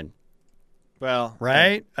believe in. Well,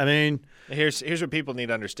 right? I mean, here's what people need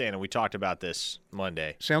to understand, and we talked about this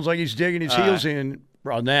Monday. Sounds like he's digging his heels in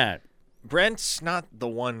on that. Brent's not the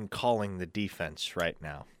one calling the defense right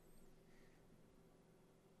now.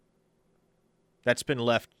 That's been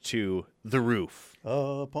left to the roof.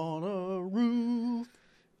 Up on a roof.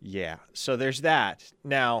 Yeah, so there's that.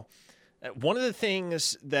 Now, one of the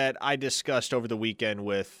things that I discussed over the weekend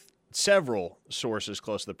with several sources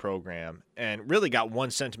close to the program and really got one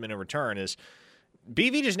sentiment in return is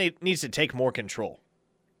BV just needs to take more control.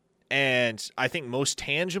 And I think most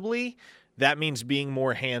tangibly, that means being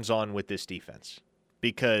more hands-on with this defense.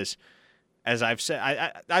 Because, as I've said,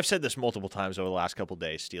 I've said this multiple times over the last couple of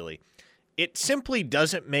days, Steely, it simply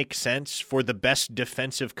doesn't make sense for the best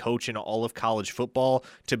defensive coach in all of college football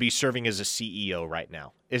to be serving as a CEO right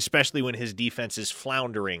now, especially when his defense is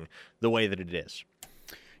floundering the way that it is.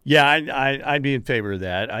 Yeah, I'd be in favor of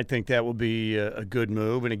that. I think that would be a good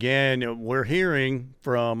move. And again, we're hearing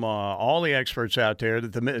from all the experts out there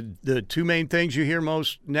that the two main things you hear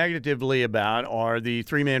most negatively about are the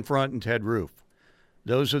three-man front and Ted Roof.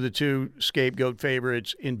 Those are the two scapegoat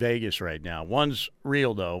favorites in Vegas right now. One's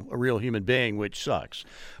real, though, a real human being, which sucks.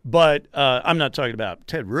 But I'm not talking about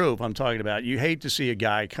Ted Roof. I'm talking about you hate to see a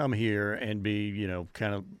guy come here and be,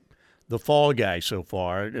 kind of the fall guy so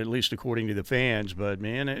far, at least according to the fans. But,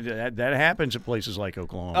 man, that happens at places like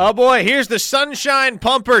Oklahoma. Oh, boy, here's the sunshine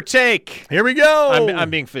pumper take. Here we go. I'm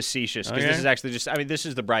being facetious because this is actually this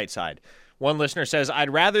is the bright side. One listener says, I'd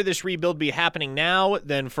rather this rebuild be happening now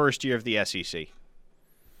than first year of the SEC.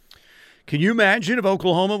 Can you imagine if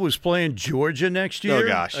Oklahoma was playing Georgia next year? Oh,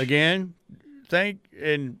 gosh. Again,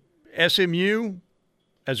 and SMU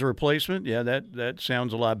as a replacement? Yeah, that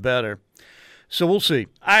sounds a lot better. So we'll see.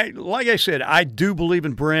 Like I said, I do believe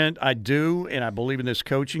in Brent. I do, and I believe in this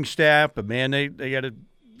coaching staff. But, man, they got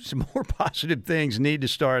some more positive things need to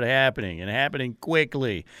start happening, and happening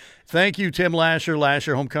quickly. Thank you, Tim Lasher,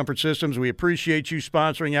 Lasher Home Comfort Systems. We appreciate you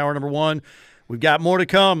sponsoring hour number one. We've got more to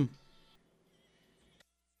come.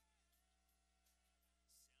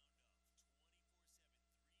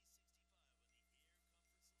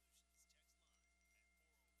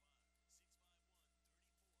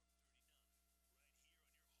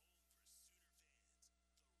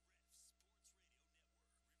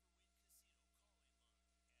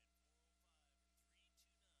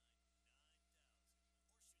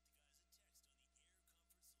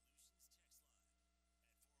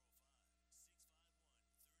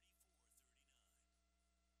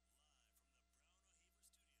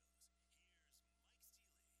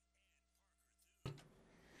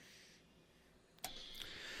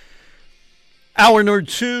 Hour number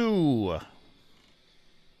two.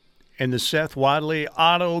 And the Seth Wadley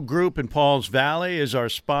Auto Group in Pauls Valley is our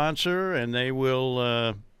sponsor, and they will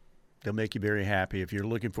they'll make you very happy. If you're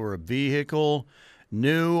looking for a vehicle,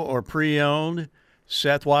 new or pre-owned,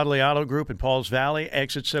 Seth Wadley Auto Group in Pauls Valley,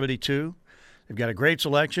 exit 72. They've got a great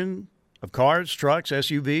selection of cars, trucks,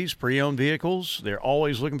 SUVs, pre-owned vehicles. They're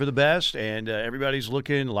always looking for the best, and everybody's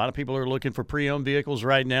looking. A lot of people are looking for pre-owned vehicles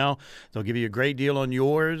right now. They'll give you a great deal on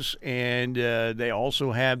yours, and they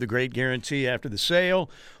also have the great guarantee after the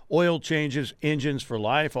sale. Oil changes, engines for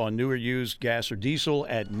life on newer used gas or diesel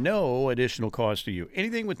at no additional cost to you.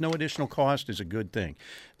 Anything with no additional cost is a good thing.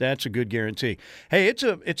 That's a good guarantee. Hey, it's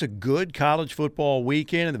a good college football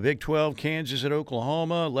weekend in the Big 12. Kansas at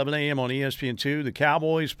Oklahoma, 11 a.m. on ESPN2. The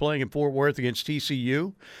Cowboys playing in Fort Worth against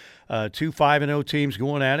TCU. Two 5-0 teams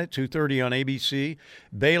going at it, 2:30 on ABC.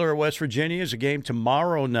 Baylor at West Virginia is a game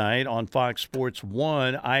tomorrow night on Fox Sports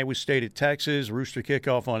 1. Iowa State at Texas, Rooster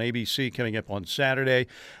kickoff on ABC coming up on Saturday.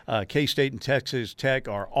 K-State and Texas Tech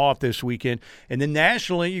are off this weekend. And then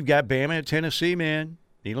nationally, you've got Bama at Tennessee, man.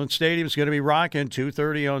 Neyland Stadium is going to be rocking,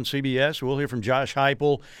 2:30 on CBS. We'll hear from Josh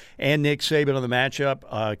Heupel and Nick Saban on the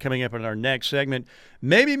matchup coming up in our next segment.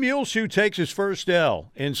 Maybe Muleshoe takes his first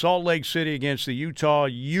L in Salt Lake City against the Utah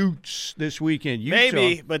Utes this weekend.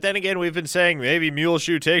 Maybe, but then again, we've been saying maybe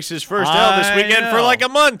Muleshoe takes his first L this weekend for like a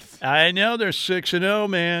month. I know. They're 6-0,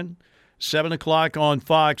 man. 7 o'clock on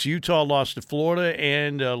Fox. Utah lost to Florida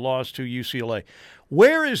and lost to UCLA.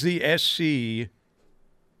 Where is the SC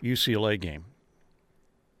UCLA game?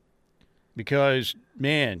 Because,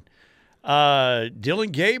 man,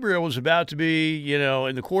 Dylan Gabriel was about to be,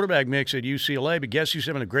 in the quarterback mix at UCLA, but guess who's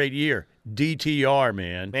having a great year? DTR,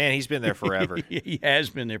 man. Man, he's been there forever. He has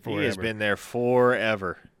been there forever. He has been there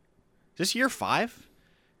forever. Is this year 5?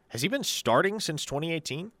 Has he been starting since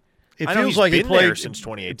 2018? It feels like he played there since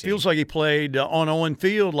 2018. It feels like he played on Owen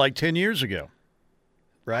Field like 10 years ago,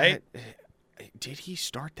 right? Did he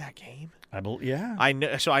start that game? Yeah. I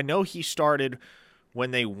know. So I know he started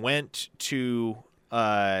when they went to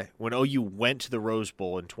when OU went to the Rose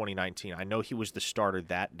Bowl in 2019. I know he was the starter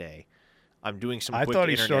that day. I'm doing some quick I thought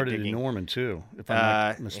he internet started digging. in Norman, too, if I'm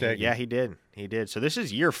not mistaken. Yeah, he did. He did. So this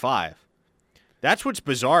is year 5. That's what's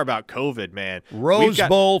bizarre about COVID, man. Rose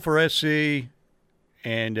Bowl for SC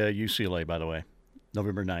and UCLA, by the way,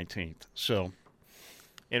 November 19th. So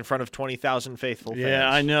in front of 20,000 faithful fans. Yeah,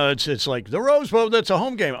 I know. It's like the Rose Bowl, that's a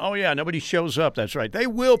home game. Oh, yeah, nobody shows up. That's right. They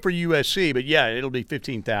will for USC, but, yeah, it'll be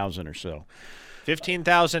 15,000 or so.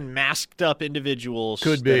 15,000 masked up individuals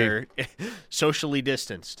Could be. that are socially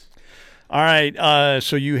distanced. All right,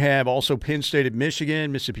 so you have also Penn State at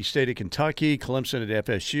Michigan, Mississippi State at Kentucky, Clemson at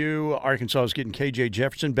FSU. Arkansas is getting K.J.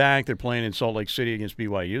 Jefferson back. They're playing in Salt Lake City against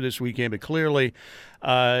BYU this weekend. But clearly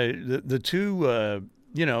the two,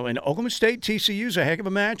 and Oklahoma State, TCU is a heck of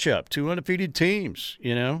a matchup. 2 undefeated teams,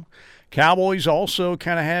 Cowboys also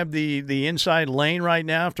kind of have the inside lane right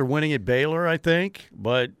now after winning at Baylor, I think.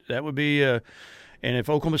 But that would be and if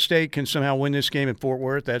Oklahoma State can somehow win this game in Fort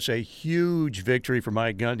Worth, that's a huge victory for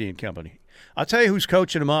Mike Gundy and company. I'll tell you who's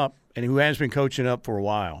coaching them up and who has been coaching up for a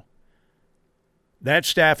while. That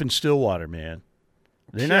staff in Stillwater, man.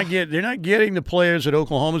 They're not getting the players that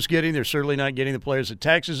Oklahoma's getting. They're certainly not getting the players that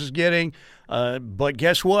Texas is getting. But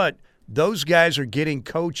guess what? Those guys are getting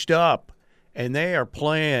coached up, and they are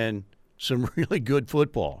playing some really good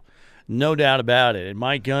football. No doubt about it. And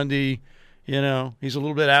Mike Gundy, he's a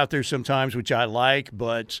little bit out there sometimes, which I like,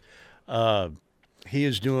 but he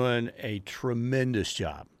is doing a tremendous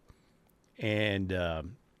job. And,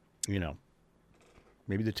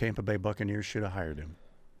 maybe the Tampa Bay Buccaneers should have hired him.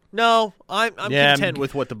 No, I'm content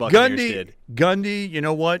with what the Buccaneers did. Gundy, you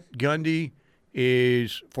know what? Gundy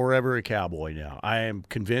is forever a Cowboy now. I am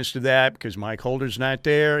convinced of that because Mike Holder's not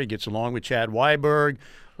there. He gets along with Chad Weiberg,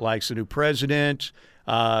 likes the new president.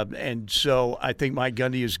 And so I think Mike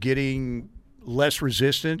Gundy is getting less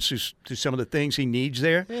resistance to some of the things he needs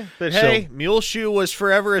there. Yeah, but hey, Muleshoe was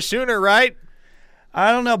forever a Sooner, right?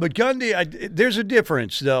 I don't know, but Gundy, there's a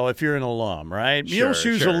difference, though, if you're an alum, right?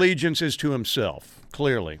 Muleshoe's allegiance is to himself,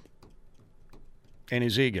 clearly, and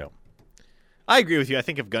his ego. I agree with you. I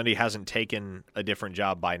think if Gundy hasn't taken a different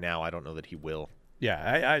job by now, I don't know that he will.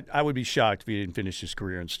 Yeah, I would be shocked if he didn't finish his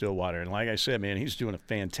career in Stillwater. And like I said, man, he's doing a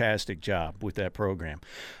fantastic job with that program.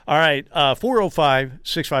 All right,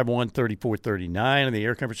 405-651-3439 on the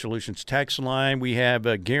Air Comfort Solutions text line. We have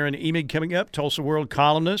Garen Emig coming up, Tulsa World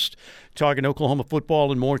columnist, talking Oklahoma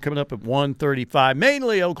football and more coming up at 1:35.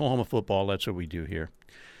 Mainly Oklahoma football. That's what we do here.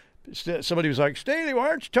 Somebody was like, Staley, why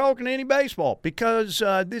aren't you talking any baseball? Because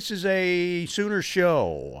this is a Sooner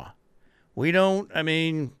show. We don't,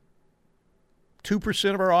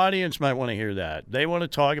 2% of our audience might want to hear that. They want to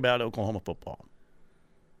talk about Oklahoma football.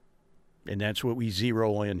 And that's what we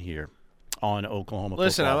zero in here on Oklahoma football.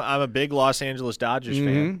 Listen, I'm a big Los Angeles Dodgers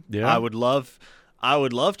fan. Yeah. I would love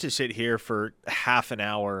to sit here for half an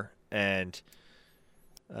hour and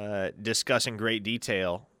discuss in great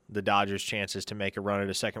detail the Dodgers' chances to make a run at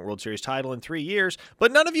a second World Series title in 3 years,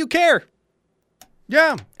 but none of you care.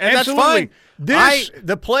 Yeah, and absolutely. That's fine.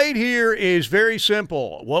 The plate here is very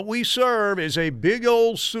simple. What we serve is a big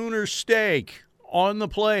old Sooner steak on the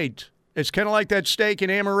plate. It's kind of like that steak in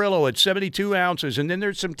Amarillo at 72 ounces, and then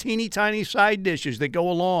there's some teeny tiny side dishes that go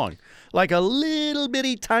along, like a little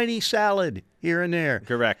bitty tiny salad here and there.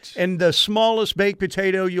 Correct. And the smallest baked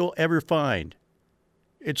potato you'll ever find.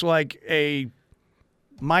 It's like a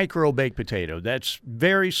micro baked potato that's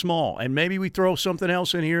very small, and maybe we throw something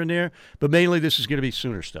else in here and there, but mainly this is going to be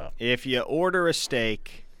Sooner stuff. If you order a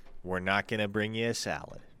steak, we're not going to bring you a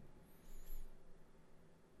salad.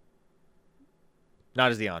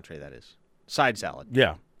 Not as the entree, that is. Side salad.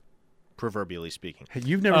 Yeah. Proverbially speaking.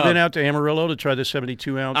 You've never been out to Amarillo to try the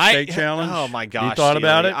 72-ounce steak challenge? Oh, my gosh. You thought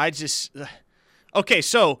about it? I just okay,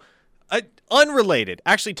 so unrelated,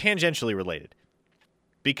 actually tangentially related,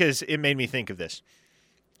 because it made me think of this.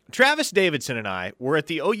 Travis Davidson and I were at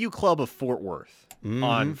the OU Club of Fort Worth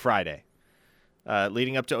on Friday,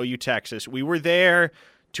 leading up to OU Texas. We were there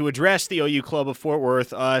to address the OU Club of Fort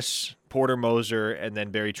Worth, us, Porter Moser, and then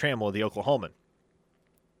Barry Trammell, the Oklahoman.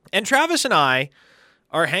 And Travis and I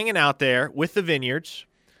are hanging out there with the Vineyards,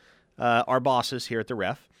 our bosses here at the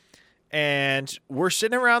Ref, and we're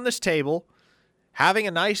sitting around this table having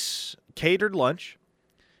a nice catered lunch.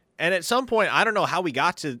 And at some point, I don't know how we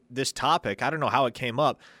got to this topic. I don't know how it came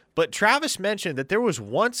up. But Travis mentioned that there was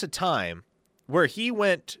once a time where he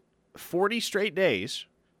went 40 straight days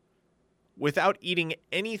without eating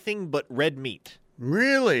anything but red meat.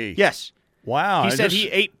 Really? Yes. Wow. He said he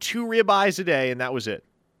ate 2 ribeyes a day, and that was it.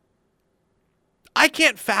 I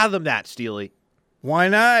can't fathom that, Steely. Why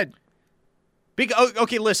not?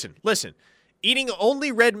 Okay, listen. Eating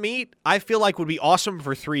only red meat, I feel like would be awesome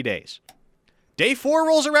for 3 days. Day 4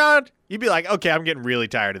 rolls around, you'd be like, okay, I'm getting really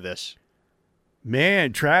tired of this.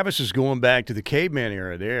 Man, Travis is going back to the caveman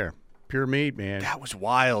era there. Pure meat, man. That was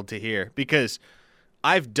wild to hear because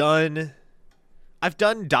I've done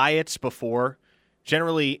diets before,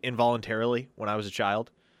 generally involuntarily when I was a child.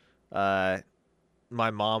 My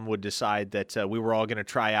mom would decide that we were all going to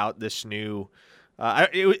try out this new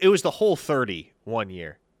it was the Whole30 one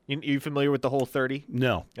year. You familiar with the Whole30?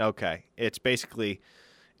 No. Okay. It's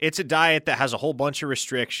a diet that has a whole bunch of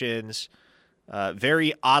restrictions.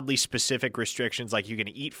 Very oddly specific restrictions, like you can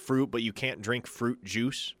eat fruit, but you can't drink fruit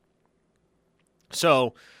juice.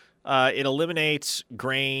 So it eliminates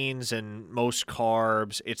grains and most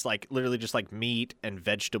carbs. It's like literally just like meat and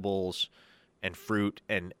vegetables and fruit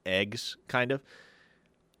and eggs, kind of.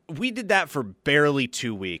 We did that for barely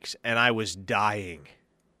 2 weeks, and I was dying.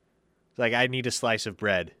 Like, I need a slice of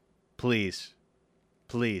bread. Please.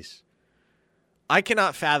 Please. I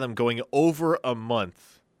cannot fathom going over a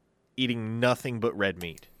month eating nothing but red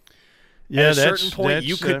meat. Yeah, at a certain point,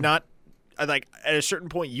 you could not. At a certain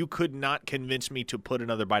point, you could not convince me to put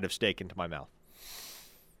another bite of steak into my mouth.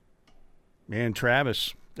 Man,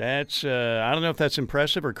 Travis, that's I don't know if that's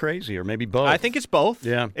impressive or crazy or maybe both. I think it's both.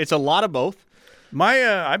 Yeah, it's a lot of both.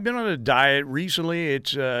 I've been on a diet recently.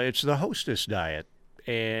 It's the Hostess diet,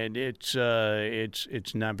 and it's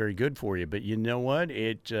not very good for you. But you know what?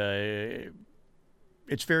 It's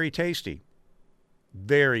very tasty.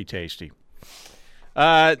 Very tasty.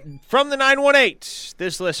 From the 918,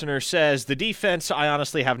 this listener says, the defense, I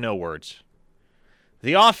honestly have no words.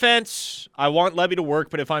 The offense, I want Levy to work,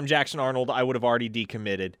 but if I'm Jackson Arnold, I would have already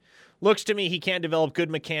decommitted. Looks to me he can't develop good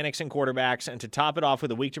mechanics and quarterbacks, and to top it off with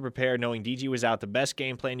a week to prepare, knowing DG was out, the best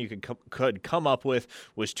game plan you could come up with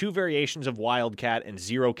was 2 variations of Wildcat and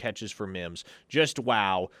 0 catches for Mims. Just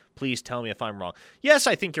wow. Please tell me if I'm wrong. Yes,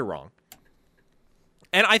 I think you're wrong.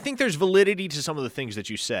 And I think there's validity to some of the things that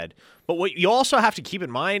you said. But what you also have to keep in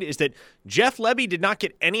mind is that Jeff Lebby did not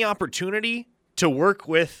get any opportunity to work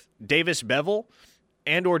with Davis Bevell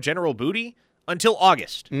and or General Booty until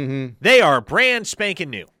August. Mm-hmm. They are brand spanking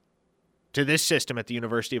new to this system at the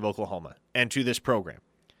University of Oklahoma and to this program.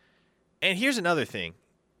 And here's another thing.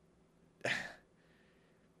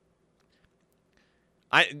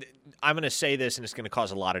 I'm going to say this, and it's going to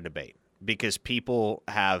cause a lot of debate because people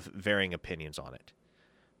have varying opinions on it.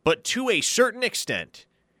 But to a certain extent,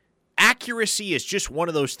 accuracy is just one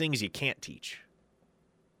of those things you can't teach.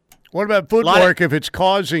 What about footwork if it's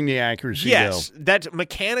causing the accuracy, yes, though? that's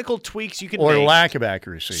mechanical tweaks you can or make. Or lack of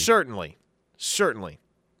accuracy. Certainly.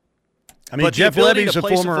 I mean, but Jeff Levy's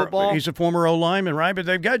he's a former O-lineman, right? But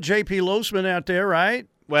they've got J.P. Losman out there, right?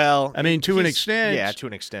 Well, I mean, to an extent. Yeah, to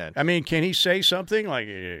an extent. I mean, can he say something like,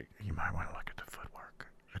 you might want to look at the footwork.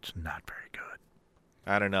 It's not very good.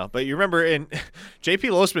 I don't know. But you remember J.P.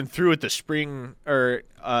 Losman threw at the spring, or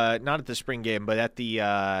not at the spring game, but at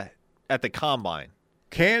the combine.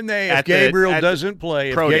 Can they, if At the- Gabriel at the doesn't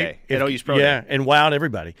play, Pro Day, at OU's Pro yeah, Day. and wowed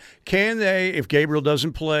everybody. Can they, if Gabriel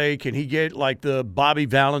doesn't play, can he get like the Bobby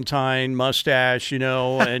Valentine mustache,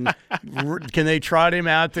 and can they trot him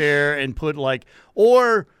out there and put like,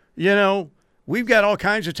 or, we've got all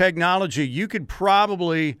kinds of technology. You could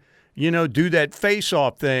probably, do that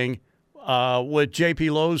face-off thing with J.P.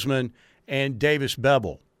 Lozman and Davis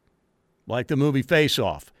Bebel, like the movie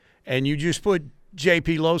Face-Off, and you just put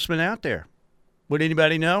J.P. Lozman out there. Would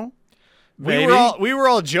anybody know? We were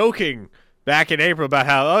all joking back in April about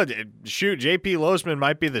how J.P. Lozman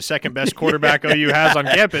might be the second best quarterback OU has on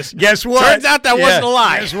campus. Guess what? Turns out that wasn't a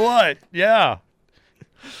lie. Guess what? Yeah.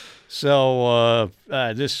 So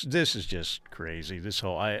this is just crazy. This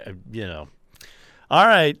whole All right.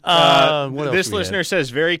 What else this we listener had? says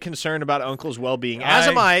very concerned about Uncle's well-being, as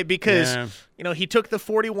am I, because he took the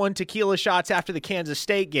 41 tequila shots after the Kansas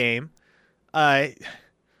State game.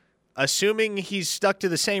 Assuming he's stuck to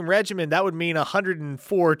the same regimen, that would mean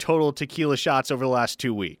 104 total tequila shots over the last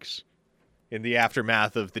 2 weeks in the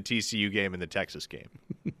aftermath of the TCU game and the Texas game.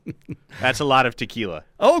 That's a lot of tequila.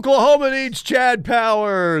 Oklahoma needs Chad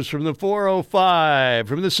Powers from the 405.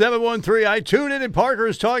 From the 713, I tune in and Parker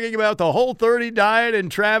is talking about the Whole30 diet and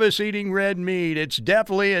Travis eating red meat. It's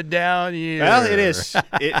definitely a down year. Well, it is.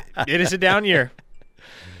 It is a down year.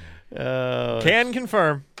 Can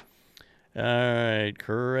confirm. All right,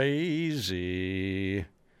 crazy.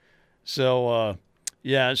 So,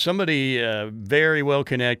 somebody very well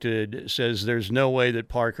connected says there's no way that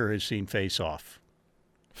Parker has seen Face Off.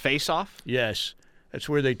 Face Off? Yes, that's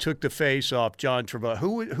where they took the face off John Travolta.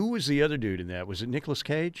 Who was the other dude in that? Was it Nicolas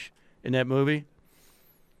Cage in that movie?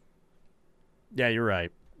 Yeah, you're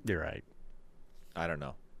right. You're right. I don't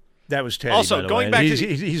know. That was Teddy. Also, by the going way. back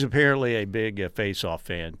to he's apparently a big Face Off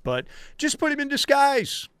fan, but just put him in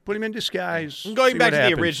disguise. Put him in disguise. Going See back what to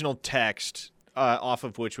happens. the original text, off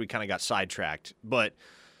of which we kind of got sidetracked, but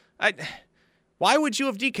why would you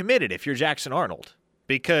have decommitted if you're Jackson Arnold?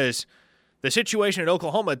 Because the situation at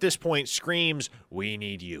Oklahoma at this point screams, we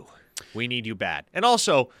need you. We need you bad. And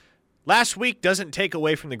also, last week doesn't take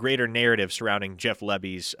away from the greater narrative surrounding Jeff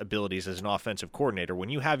Lebby's abilities as an offensive coordinator. When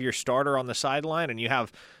you have your starter on the sideline and you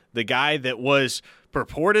have the guy that was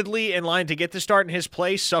purportedly in line to get the start in his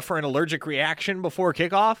place suffer an allergic reaction before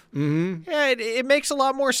kickoff, it makes a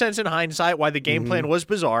lot more sense in hindsight why the game plan was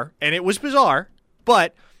bizarre. And it was bizarre,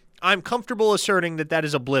 but I'm comfortable asserting that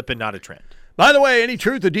is a blip and not a trend. By the way, any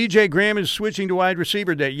truth that DJ Graham is switching to wide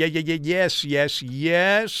receiver? Yes.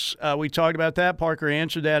 We talked about that. Parker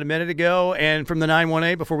answered that a minute ago. And from the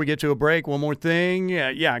 918, before we get to a break, one more thing.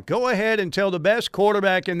 Go ahead and tell the best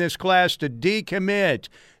quarterback in this class to decommit.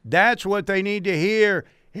 That's what they need to hear.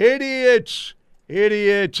 Idiots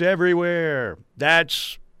everywhere.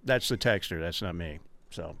 That's the texter. That's not me.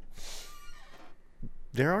 So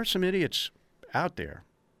there are some idiots out there.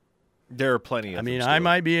 There are plenty of them. I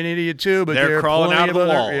might be an idiot too, but They're there are crawling plenty out of the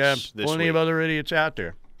other, walls this plenty week. of other idiots out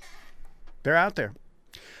there. They're out there.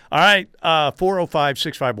 All right,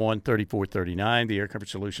 405-651-3439, the Air Comfort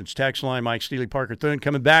Solutions text line. Mike Steely, Parker Thune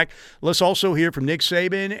coming back. Let's also hear from Nick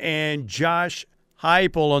Saban and Josh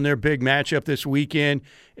Heupel on their big matchup this weekend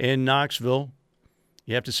in Knoxville.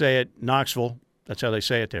 You have to say it, Knoxville. That's how they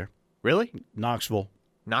say it there. Really? Knoxville.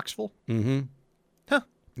 Knoxville? Mm-hmm. Huh.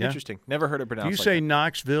 Yeah. Interesting. Never heard it pronounced You like say that.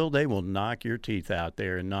 Knoxville, they will knock your teeth out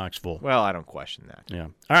there in Knoxville. Well, I don't question that. Yeah.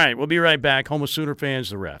 All right, we'll be right back. Home of Sooner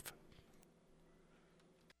fans, the ref.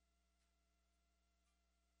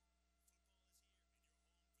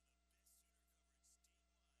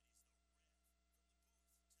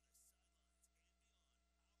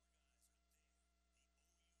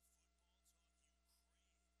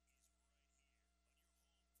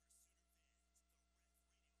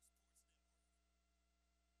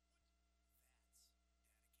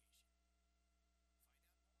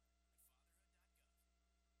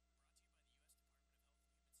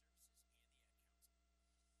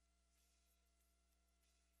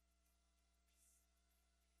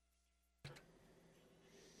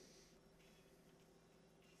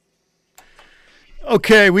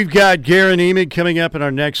 Okay, we've got Garen Emick coming up in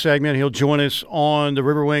our next segment. He'll join us on the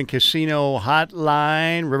Riverwind Casino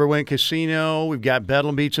hotline. Riverwind Casino, we've got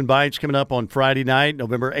Bedlam Beats and Bites coming up on Friday night,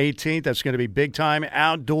 November 18th. That's going to be big time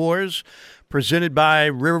outdoors, presented by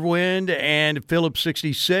Riverwind and Phillips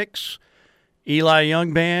 66. Eli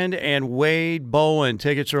Young Band and Wade Bowen.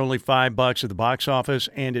 Tickets are only $5 at the box office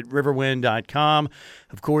and at riverwind.com.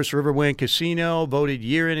 Of course, Riverwind Casino, voted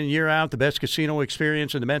year in and year out the best casino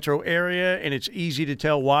experience in the metro area, and it's easy to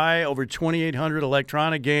tell why. Over 2,800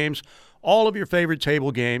 electronic games, all of your favorite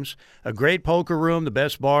table games, a great poker room, the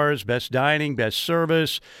best bars, best dining, best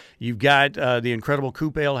service. You've got the incredible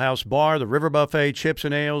Coop Ale House Bar, the River Buffet, Chips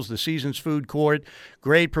and Ales, the Seasons Food Court.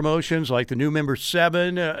 Great promotions like the new Member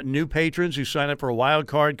 7. New patrons who sign up for a wild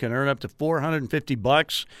card can earn up to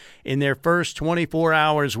 $450 in their first 24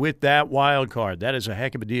 hours with that wild card. That is a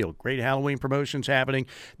heck of a deal. Great Halloween promotions happening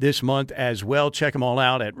this month as well. Check them all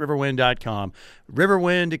out at riverwind.com.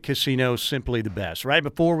 Riverwind Casino, simply the best. Right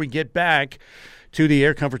before we get back to the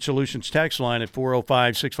Air Comfort Solutions text line at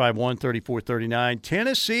 405-651-3439.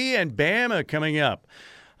 Tennessee and Bama coming up.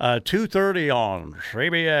 2:30 on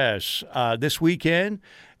CBS. This weekend,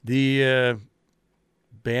 the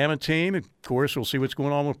Bama team, of course, we'll see what's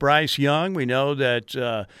going on with Bryce Young. We know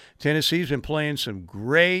that Tennessee's been playing some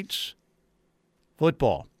great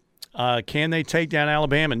football. Can they take down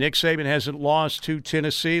Alabama? Nick Saban hasn't lost to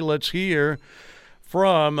Tennessee. Let's hear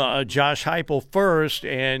from Josh Heupel first.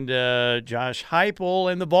 And Josh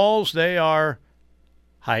Heupel and the Vols, they are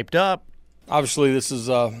hyped up. Obviously, this is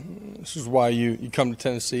why you come to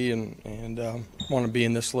Tennessee and want to be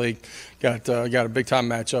in this league. Got a big time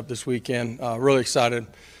matchup this weekend. Really excited.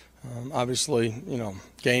 Obviously,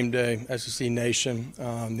 game day, SEC Nation,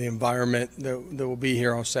 the environment that will be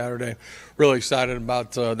here on Saturday. Really excited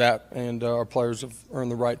about that, and our players have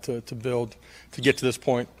earned the right to build to get to this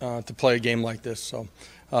point to play a game like this. So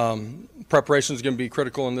preparation is going to be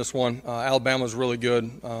critical in this one. Alabama's really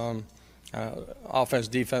good. Offense,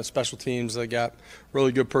 defense, special teams. They got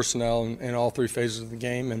really good personnel in all three phases of the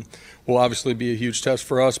game, and will obviously be a huge test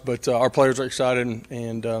for us. But our players are excited,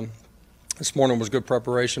 and this morning was good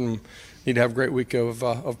preparation. Need to have a great week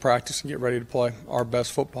of practice and get ready to play our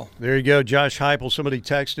best football. There you go, Josh Heupel. Somebody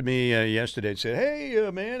texted me yesterday and said, hey,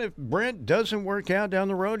 man, if Brent doesn't work out down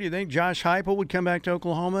the road, do you think Josh Heupel would come back to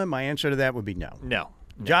Oklahoma? My answer to that would be no. No.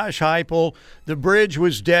 Josh Heupel, the bridge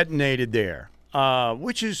was detonated there.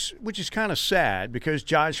 Which is kind of sad because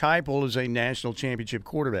Josh Heupel is a national championship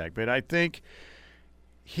quarterback. But I think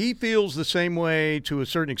he feels the same way to a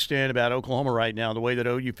certain extent about Oklahoma right now, the way that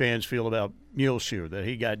OU fans feel about Muleshoe, that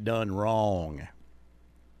he got done wrong.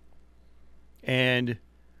 And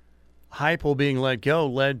Heupel being let go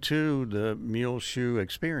led to the Muleshoe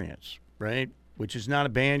experience, right? Which is not a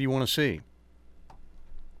band you want to see.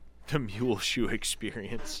 The Muleshoe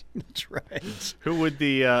experience. That's right. Who would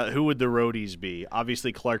the roadies be?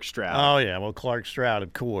 Obviously Clark Stroud. Oh yeah, well Clark Stroud,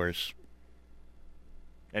 of course.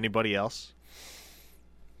 Anybody else?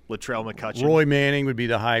 Latrell McCutcheon. Roy Manning would be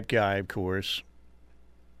the hype guy, of course.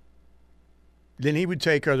 Then he would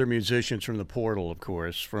take other musicians from the portal, of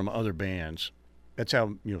course, from other bands. That's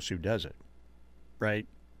how Muleshoe does it, right?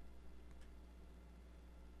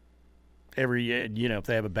 If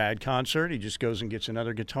they have a bad concert, he just goes and gets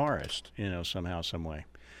another guitarist, somehow, some way.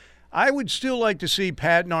 I would still like to see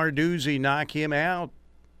Pat Narduzzi knock him out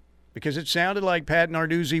because it sounded like Pat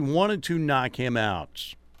Narduzzi wanted to knock him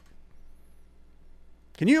out.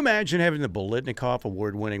 Can you imagine having the Biletnikoff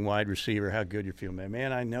award-winning wide receiver? How good you feel, man.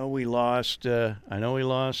 Man, I know we lost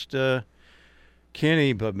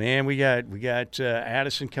Kenny, but man, we got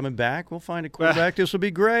Addison coming back. We'll find a quarterback. This will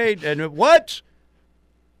be great. And what?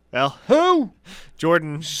 Well, who?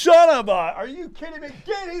 Jordan. Son of a! Are you kidding me?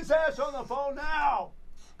 Get his ass on the phone now.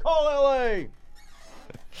 Call L.A.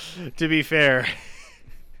 To be fair,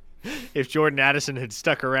 if Jordan Addison had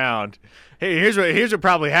stuck around, hey, here's what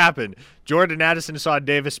probably happened. Jordan Addison saw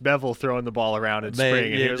Davis Bevel throwing the ball around in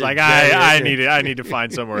spring, and he was like, I need to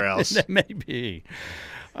find somewhere else. Maybe.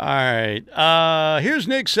 All right. Here's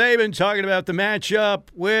Nick Saban talking about the matchup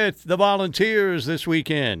with the Volunteers this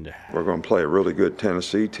weekend. We're going to play a really good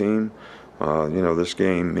Tennessee team. This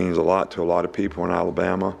game means a lot to a lot of people in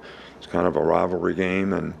Alabama. It's kind of a rivalry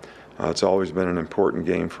game, and it's always been an important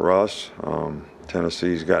game for us.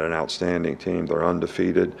 Tennessee's got an outstanding team. They're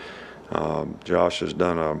undefeated. Josh has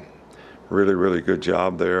done a really, really good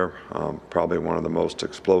job there. Probably one of the most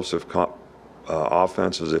explosive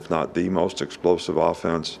offenses, if not the most explosive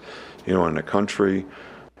offense, in the country.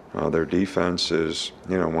 Their defense is,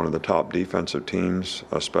 one of the top defensive teams,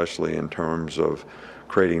 especially in terms of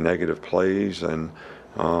creating negative plays and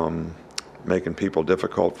making people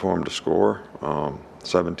difficult for them to score.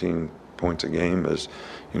 17 points a game is,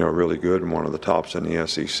 really good and one of the tops in the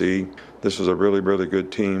SEC. This is a really, really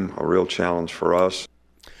good team, a real challenge for us.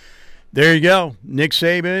 There you go, Nick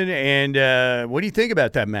Saban. And what do you think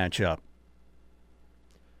about that matchup?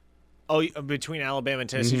 Oh, between Alabama and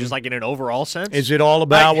Tennessee, just like in an overall sense? Is it all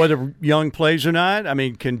about whether Young plays or not? I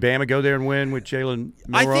mean, can Bama go there and win with Jalen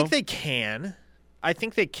Milroe? I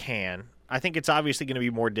think they can. I think it's obviously going to be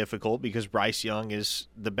more difficult because Bryce Young is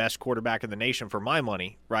the best quarterback in the nation for my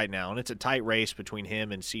money right now, and it's a tight race between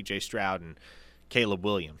him and C.J. Stroud and Caleb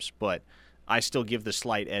Williams. But I still give the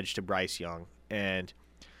slight edge to Bryce Young. And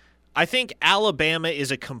I think Alabama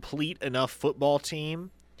is a complete enough football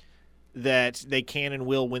team that they can and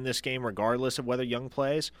will win this game regardless of whether Young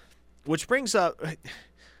plays, which brings up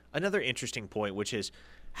another interesting point, which is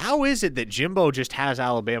how is it that Jimbo just has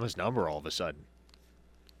Alabama's number all of a sudden?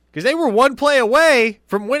 Because they were one play away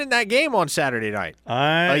from winning that game on Saturday night.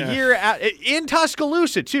 A year out, in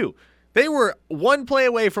Tuscaloosa, too. They were one play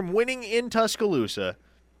away from winning in Tuscaloosa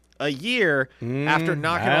a year after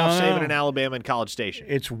knocking off Saban and Alabama in College Station.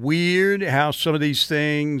 It's weird how some of these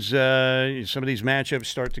things, some of these matchups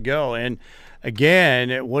start to go. And,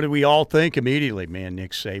 again, what do we all think immediately? Man,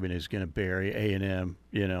 Nick Saban is going to bury A&M,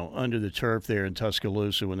 under the turf there in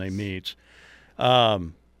Tuscaloosa when they meet.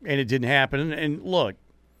 And it didn't happen. And look,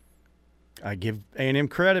 I give A&M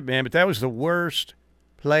credit, man, but that was the worst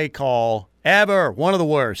play call ever, one of the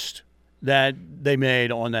worst that they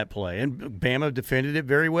made on that play. And Bama defended it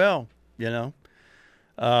very well,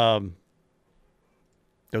 Those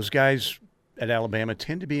guys at Alabama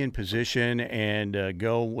tend to be in position and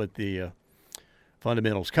go with the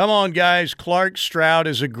fundamentals. Come on, guys. Clark Stroud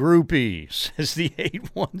is a groupie, says the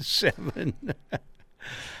 817.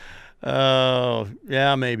 Oh,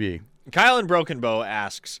 yeah, maybe. Kylan Brokenbow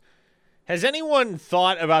asks, has anyone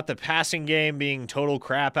thought about the passing game being total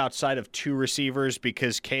crap outside of two receivers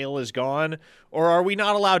because Cale is gone, or are we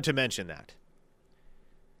not allowed to mention that?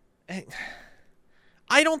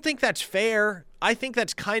 I don't think that's fair. I think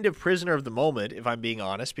that's kind of prisoner of the moment, if I'm being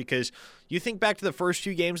honest, because you think back to the first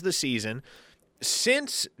few games of the season,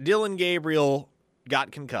 since Dillon Gabriel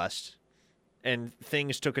got concussed and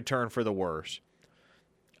things took a turn for the worse,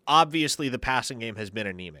 obviously the passing game has been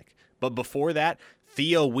anemic. But before that,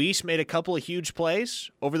 Theo Weiss made a couple of huge plays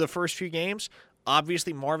over the first few games.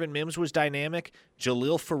 Obviously, Marvin Mims was dynamic.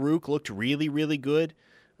 Jalil Farouk looked really, really good.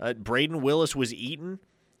 Braden Willis was eaten.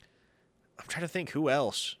 I'm trying to think who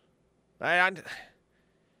else. I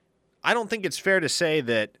don't think it's fair to say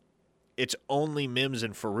that it's only Mims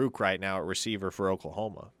and Farouk right now at receiver for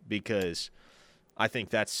Oklahoma, because I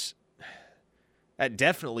think that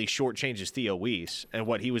definitely shortchanges Theo Weiss and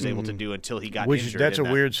what he was able to do until he got injured. That's a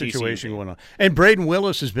weird situation going on. And Braden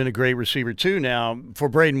Willis has been a great receiver too. Now, for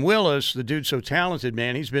Braden Willis, the dude's so talented,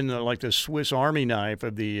 man. He's been like the Swiss Army knife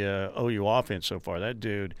of the OU offense so far. That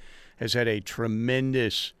dude has had a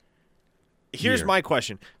tremendous Here's year. My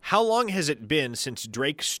question. How long has it been since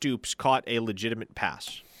Drake Stoops caught a legitimate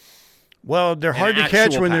pass? Well, they're hard to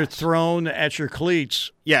catch when they're pass. thrown at your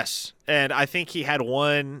cleats. Yes, and I think he had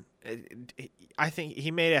one. I think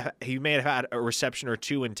he may have had a reception or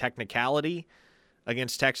two in technicality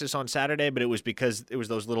against Texas on Saturday, but it was because it was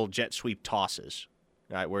those little jet sweep tosses,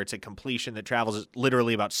 right, where it's a completion that travels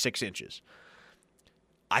literally about 6 inches.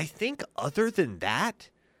 I think other than that,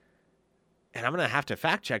 and I'm going to have to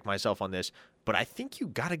fact check myself on this, but I think you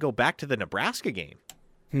got to go back to the Nebraska game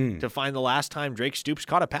to find the last time Drake Stoops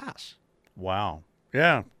caught a pass. Wow.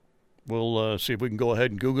 Yeah. We'll see if we can go ahead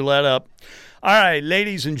and Google that up. All right,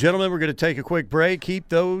 ladies and gentlemen, we're going to take a quick break. Keep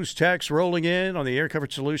those texts rolling in on the Air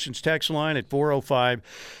Comfort Solutions text line at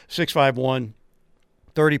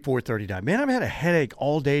 405-651-3439. Man, I've had a headache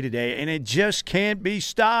all day today, and it just can't be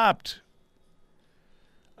stopped.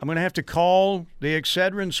 I'm going to have to call the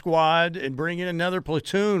Excedrin squad and bring in another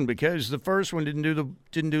platoon because the first one didn't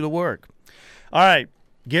do the work. All right,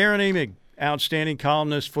 Garen Emig, outstanding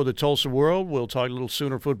columnist for the Tulsa World. We'll talk a little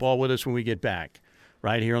Sooner football with us when we get back,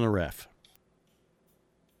 right here on the Ref.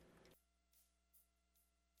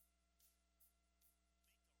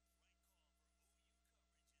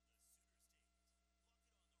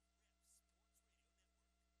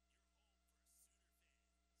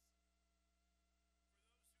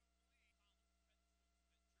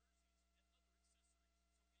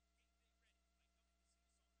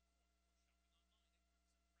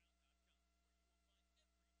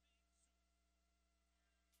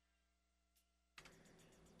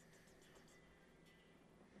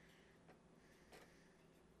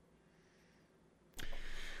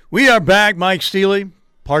 We are back. Mike Steele,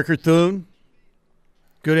 Parker Thune.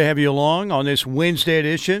 Good to have you along on this Wednesday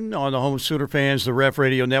edition on the home of Sooner fans, the Ref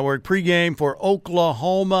Radio Network. Pregame for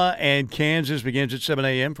Oklahoma and Kansas begins at 7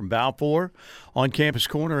 a.m. from Balfour on Campus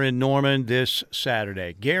Corner in Norman this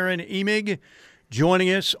Saturday. Garen Emig, joining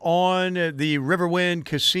us on the Riverwind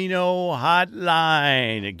Casino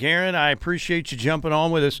Hotline. Garen, I appreciate you jumping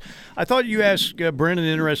on with us. I thought you asked Brendan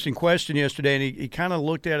an interesting question yesterday, and he kind of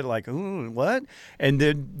looked at it like, ooh, what? And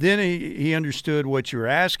then he understood what you were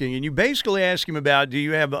asking. And you basically asked him about, do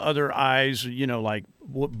you have other eyes, like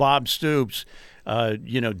Bob Stoops? Do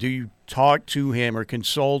you talk to him or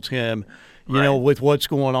consult him, with what's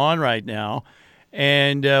going on right now?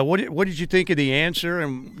 And what did you think of the answer?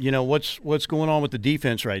 And what's going on with the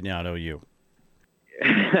defense right now at OU?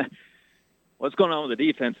 What's going on with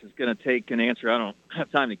the defense is going to take an answer I don't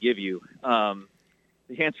have time to give you. The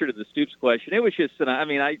answer to the Stoops question, it was just, I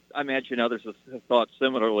imagine others have thought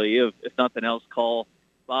similarly. If nothing else, call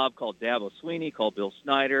Dabo Sweeney, call Bill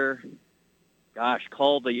Snyder. Gosh,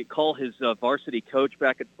 call his varsity coach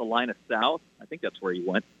back at Salina South. I think that's where he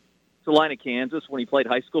went. Salina, Kansas, when he played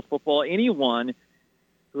high school football. Anyone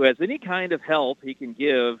who has any kind of help he can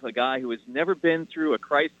give a guy who has never been through a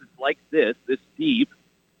crisis like this deep,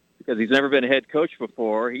 because he's never been a head coach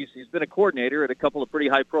before. He's been a coordinator at a couple of pretty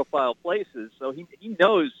high-profile places, so he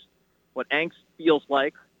knows what angst feels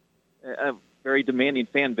like, very demanding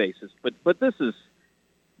fan bases. But this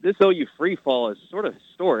OU free fall is sort of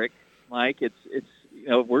historic, Mike.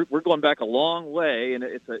 We're going back a long way, and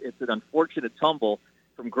it's an unfortunate tumble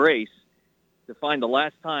from grace to find the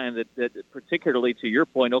last time that particularly to your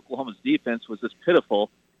point, Oklahoma's defense was this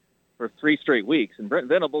pitiful for 3 straight weeks. And Brent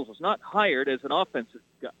Venables was not hired as an offensive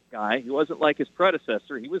guy. He wasn't like his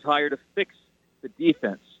predecessor. He was hired to fix the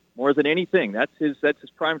defense more than anything. That's his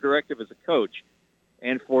prime directive as a coach.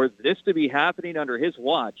 And for this to be happening under his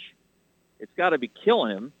watch, it's got to be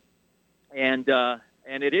killing him.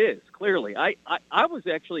 And it is, clearly. I was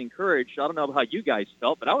actually encouraged. I don't know how you guys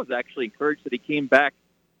felt, but I was actually encouraged that he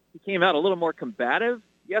came out a little more combative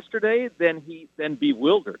yesterday than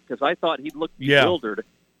bewildered, because I thought he'd look bewildered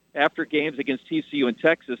after games against TCU and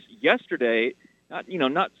Texas yesterday.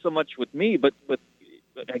 Not so much with me, but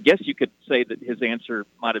I guess you could say that his answer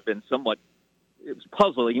might have been somewhat, it was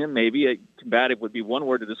puzzling, and maybe combative would be one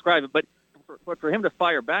word to describe it. But for him to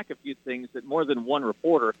fire back a few things that more than one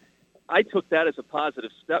reporter, I took that as a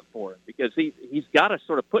positive step for him, because he's got to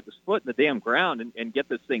sort of put his foot in the damn ground and get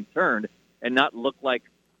this thing turned and not look like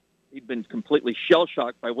he'd been completely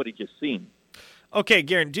shell-shocked by what he'd just seen. Okay,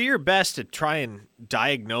 Garen, do your best to try and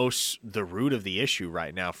diagnose the root of the issue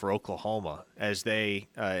right now for Oklahoma, as they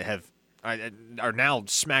are now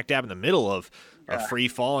smack dab in the middle of a free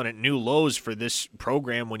fall and at new lows for this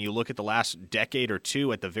program when you look at the last decade or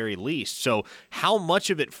two at the very least. So how much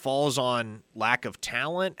of it falls on lack of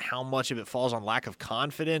talent? How much of it falls on lack of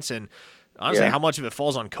confidence? And honestly, how much of it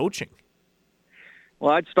falls on coaching?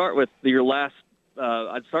 Well, I'd start with your last.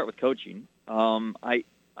 I'd start with coaching. I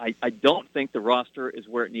don't think the roster is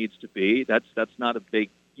where it needs to be. That's not a big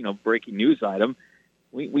breaking news item.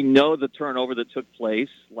 We know the turnover that took place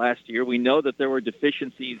last year. We know that there were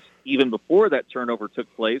deficiencies even before that turnover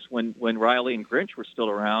took place when Riley and Grinch were still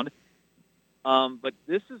around. But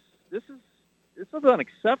this is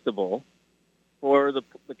unacceptable for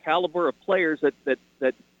the caliber of players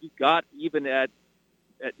that you got even at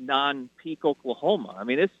non-peak Oklahoma. I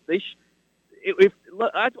mean, I'd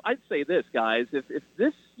say this, guys.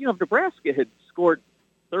 If Nebraska had scored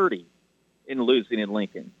 30 in losing in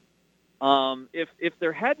Lincoln, if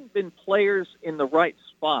there hadn't been players in the right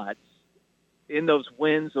spots in those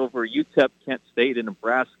wins over UTEP, Kent State, and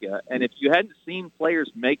Nebraska, and if you hadn't seen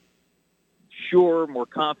players make sure, more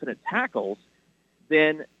confident tackles,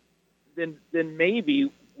 then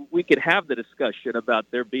maybe we could have the discussion about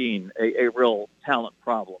there being a real talent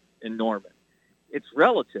problem in Norman. It's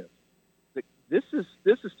relative. This is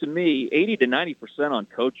to me 80 to 90% on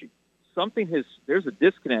coaching. There's a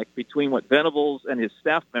disconnect between what Venables and his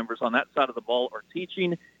staff members on that side of the ball are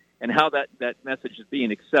teaching and how that message is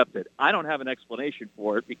being accepted. I don't have an explanation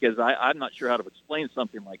for it, because I'm not sure how to explain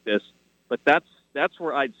something like this, but that's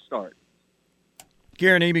where I'd start.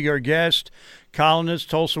 Garen Ebing, our guest, columnist,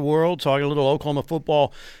 Tulsa World, talking a little Oklahoma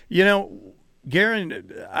football.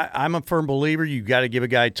 Garen, I'm a firm believer you got to give a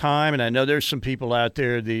guy time, and I know there's some people out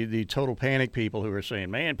there, the total panic people, who are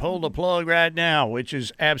saying, man, pull the plug right now, which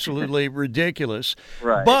is absolutely ridiculous.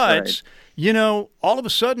 Right. But, all of a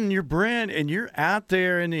sudden you're Brent and you're out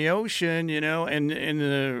there in the ocean, and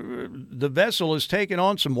the vessel is taking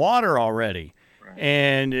on some water already. Right.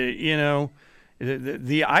 And,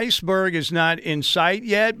 the iceberg is not in sight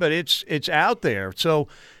yet, but it's out there. So,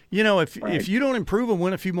 if you don't improve and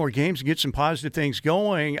win a few more games and get some positive things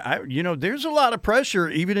going, there's a lot of pressure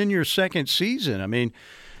even in your second season. I mean,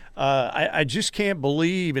 I just can't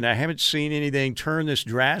believe, and I haven't seen anything turn this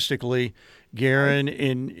drastically, Garen,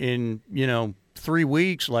 in 3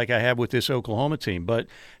 weeks like I have with this Oklahoma team. But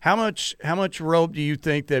how much rope do you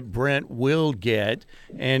think that Brent will get?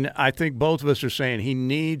 And I think both of us are saying he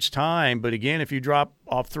needs time. But again, if you drop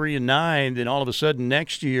off 3-9, then all of a sudden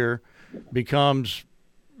next year becomes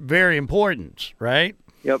very important, right?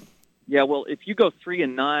 Yep. Yeah. Well, if you go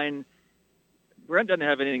 3-9, Brent doesn't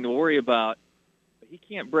have anything to worry about. He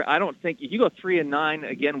can't. I don't think if you go 3-9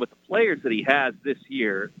 again with the players that he has this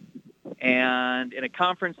year, and in a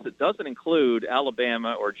conference that doesn't include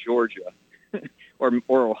Alabama or Georgia or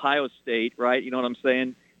Ohio State, right? You know what I'm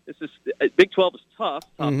saying? This is Big 12 is tough,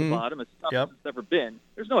 top to bottom. It's tough as it's ever been.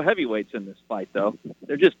 There's no heavyweights in this fight, though.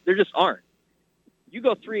 There just aren't. You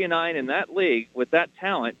go 3-9 in that league with that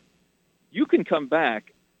talent, you can come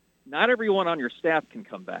back. Not everyone on your staff can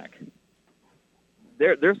come back.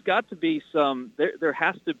 There's got to be some. There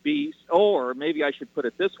has to be, or maybe I should put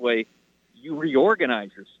it this way: you reorganize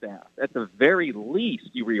your staff. At the very least,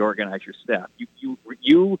 you reorganize your staff. You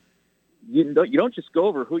don't just go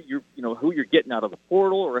over who you're getting out of the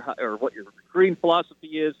portal or what your recruiting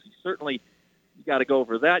philosophy is. You got to go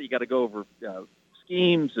over that. You got to go over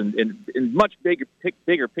schemes and much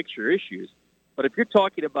bigger picture issues. But if you're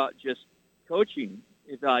talking about just coaching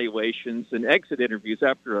evaluations and exit interviews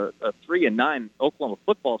after a 3-9 Oklahoma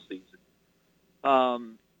football season,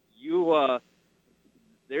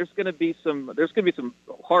 there's going to be some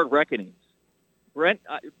hard reckonings. Brent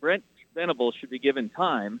Venables should be given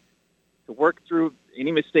time to work through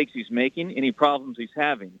any mistakes he's making, any problems he's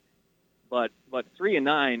having. But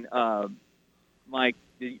 3-9, Mike,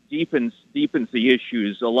 deepens the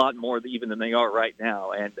issues a lot more even than they are right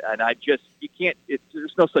now. And you can't.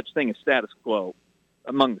 There's no such thing as status quo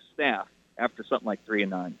among the staff after something like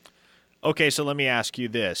 3-9. Okay, so let me ask you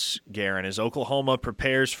this, Garen. As Oklahoma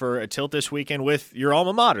prepares for a tilt this weekend with your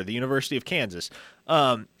alma mater, the University of Kansas,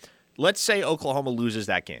 let's say Oklahoma loses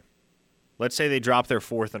that game. Let's say they drop their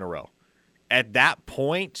 4th in a row. At that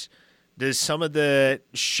point, does some of the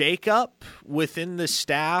shakeup within the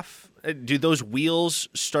staff, do those wheels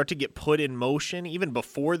start to get put in motion even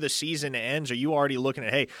before the season ends? Are you already looking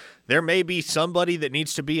at, hey, there may be somebody that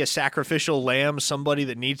needs to be a sacrificial lamb, somebody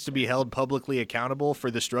that needs to be held publicly accountable for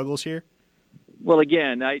the struggles here? Well,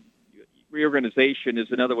 again, reorganization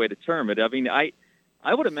is another way to term it. I mean, I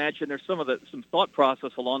would imagine there's some thought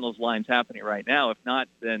process along those lines happening right now. If not,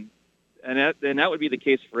 then that would be the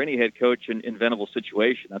case for any head coach in Venables'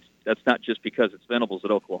 situation. That's not just because it's Venables at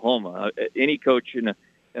Oklahoma. Any coach in a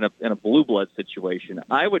blue blood situation.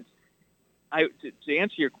 To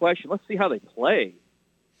answer your question, let's see how they play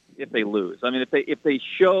if they lose. I mean, if they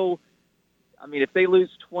lose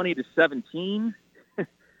 20-17,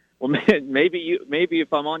 well, man, maybe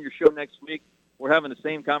if I'm on your show next week, we're having the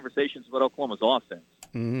same conversations about Oklahoma's offense,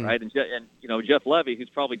 right? And Jeff Levy, who's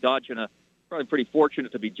probably pretty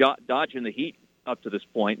fortunate to be dodging the heat up to this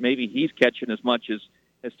point. Maybe he's catching as much as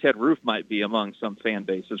Ted Roof might be among some fan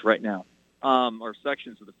bases right now. Or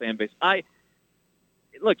sections of the fan base.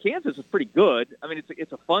 Look, Kansas is pretty good. I mean,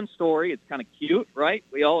 it's a fun story. It's kind of cute, right?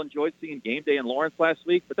 We all enjoyed seeing Game Day in Lawrence last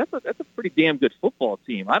week, but that's a pretty damn good football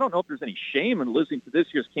team. I don't know if there's any shame in losing to this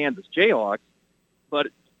year's Kansas Jayhawks, but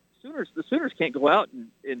the Sooners can't go out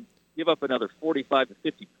and give up another 45 to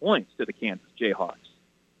 50 points to the Kansas Jayhawks.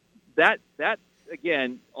 That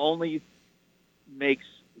again only makes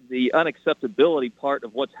the unacceptability part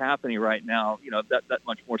of what's happening right now, that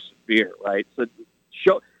much more severe, right? So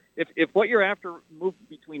if what you're after move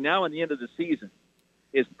between now and the end of the season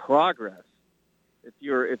is progress, if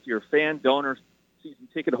you're a fan, donor, season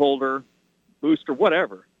ticket holder, booster,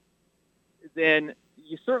 whatever, then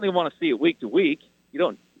you certainly want to see it week to week.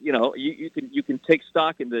 You can take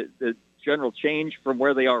stock in the general change from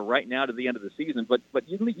where they are right now to the end of the season, but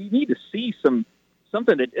you need to see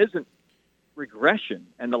something that isn't regression.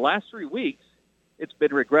 And the last 3 weeks, it's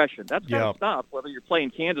been regression. That's got to stop, whether you're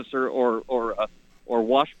playing Kansas or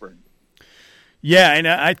Washburn. Yeah, and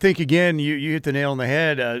I think, again, you hit the nail on the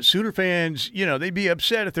head. Sooner fans, they'd be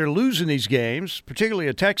upset if they're losing these games, particularly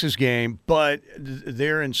a Texas game, but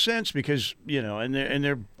they're incensed because, and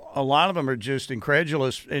they're a lot of them are just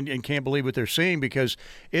incredulous and can't believe what they're seeing because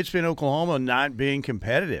it's been Oklahoma not being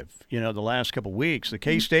competitive, the last couple of weeks. The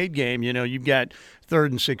K-State game, you've got 3rd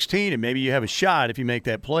and 16, and maybe you have a shot if you make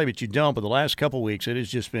that play, but you don't. But the last couple of weeks, it has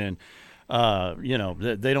just been,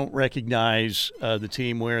 they don't recognize the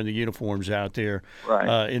team wearing the uniforms out there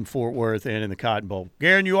in Fort Worth and in the Cotton Bowl.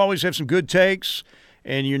 Garen, you always have some good takes,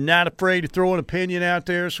 and you're not afraid to throw an opinion out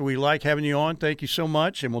there, so we like having you on. Thank you so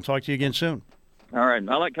much, and we'll talk to you again soon. All right.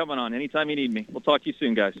 I like coming on anytime you need me. We'll talk to you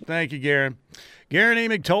soon, guys. Thank you, Garen. Garen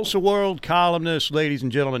Amick, Tulsa World columnist, ladies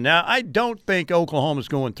and gentlemen. Now, I don't think Oklahoma's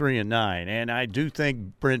going 3-9, and I do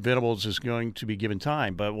think Brent Venables is going to be given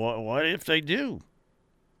time. But what if they do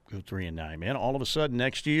go 3-9, man? All of a sudden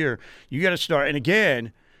next year, you got to start. And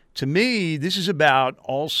again, to me, this is about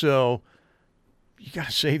also you got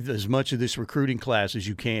to save as much of this recruiting class as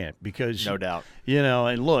you can because no doubt.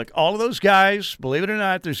 And look, all of those guys, believe it or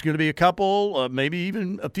not, there's going to be a couple, maybe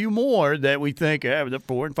even a few more that we think the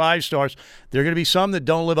 4 and 5 stars. There are going to be some that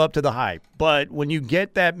don't live up to the hype. But when you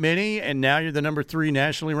get that many, and now you're the number 3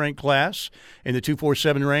 nationally ranked class in the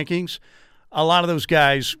 247 rankings, a lot of those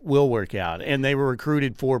guys will work out, and they were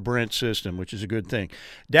recruited for Brent's system, which is a good thing.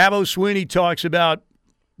 Dabo Swinney talks about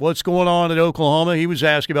what's going on at Oklahoma. He was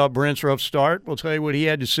asked about Brent's rough start. We'll tell you what he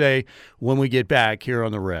had to say when we get back here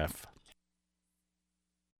on the Ref.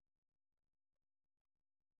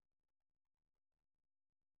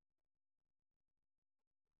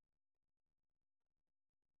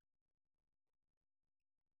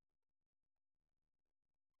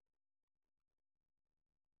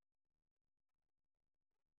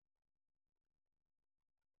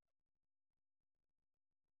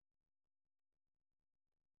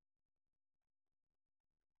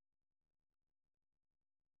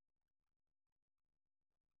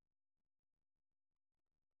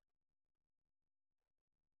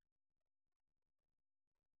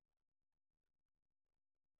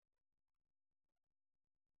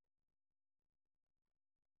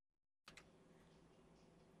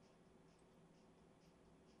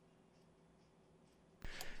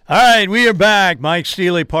 All right, we are back. Mike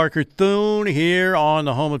Steely, Parker Thune here on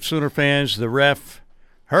the home of Sooner fans, the Ref,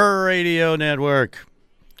 her radio network.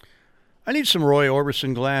 I need some Roy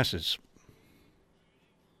Orbison glasses.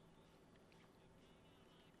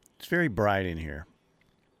 It's very bright in here.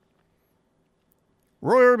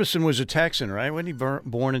 Roy Orbison was a Texan, right? Wasn't he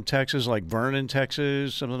born in Texas, like Vernon,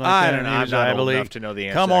 Texas, something like that? I don't know. I'm not old enough to know the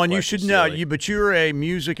answer. Come to that on, you question, should know. Steely. But you're a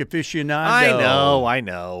music aficionado. I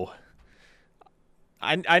know.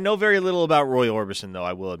 I know very little about Roy Orbison, though,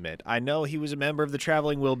 I will admit. I know he was a member of the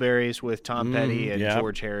Traveling Wilburys with Tom Petty and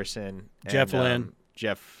George Harrison. Jeff Lynne.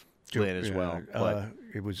 Jeff Lynne as well.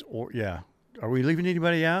 It was, Are we leaving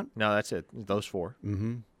anybody out? No, that's it. Those 4.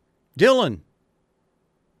 Mm-hmm. Dylan.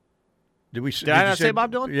 Did I not say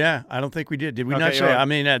Bob Dylan? Yeah, I don't think we did. Did we not say? I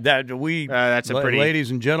mean, that's a pretty ladies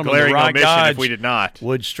and gentlemen, glaring the rock omission gods if we did not.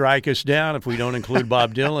 Would strike us down if we don't include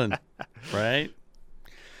Bob Dylan, right?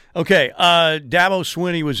 Okay, Dabo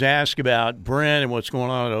Swinney was asked about Brent and what's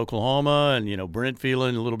going on at Oklahoma, and Brent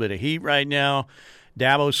feeling a little bit of heat right now.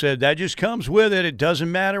 Dabo said that just comes with it. It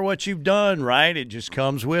doesn't matter what you've done, right? It just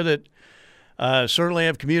comes with it. Certainly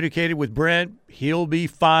have communicated with Brent. He'll be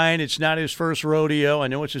fine. It's not his first rodeo. I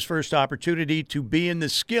know it's his first opportunity to be in the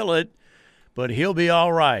skillet, but he'll be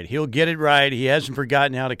all right. He'll get it right. He hasn't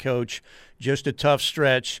forgotten how to coach. Just a tough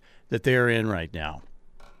stretch that they're in right now.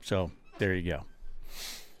 So there you go.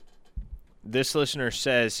 This listener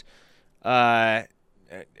says, I'm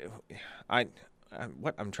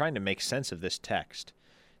trying to make sense of this text.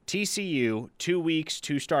 TCU, 2 weeks,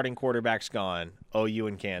 2 starting quarterbacks gone, OU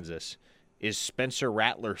and Kansas. Is Spencer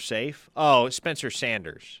Rattler safe? Oh, Spencer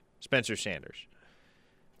Sanders. What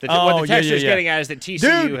the texter's getting at is that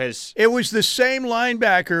TCU has... It was the same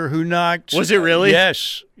linebacker who knocked... Was it really?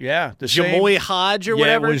 Yes. Yeah. Jamoy Hodge or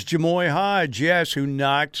whatever? Yeah, it was Jamoy Hodge, yes, who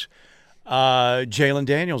knocked Jalen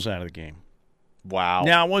Daniels out of the game. Wow.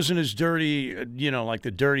 Now, it wasn't as dirty, like the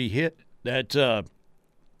dirty hit that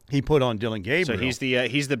he put on Dylan Gabriel. So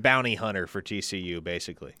he's the bounty hunter for TCU,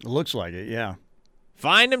 basically. It looks like it, yeah.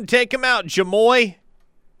 Find him, take him out, Jamoy.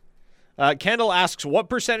 Kendall asks, what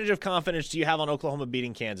percentage of confidence do you have on Oklahoma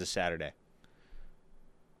beating Kansas Saturday?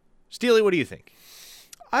 Steely, what do you think?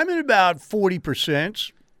 I'm at about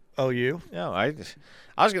 40% OU. No, I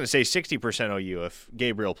was going to say 60% OU if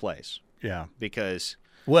Gabriel plays. Yeah. Because...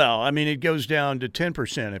 Well, I mean, it goes down to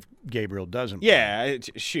 10% if Gabriel doesn't play. Yeah,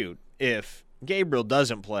 shoot. If Gabriel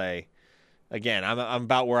doesn't play, again, I'm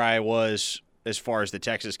about where I was as far as the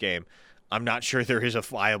Texas game. I'm not sure there is a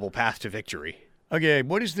viable path to victory. Okay,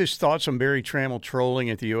 what is this thoughts on Barry Trammell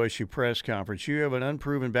trolling at the OSU press conference? You have an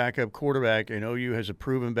unproven backup quarterback, and OU has a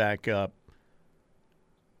proven backup.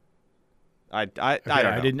 I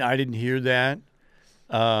don't know. I didn't hear that.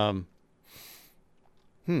 I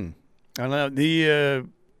don't know. The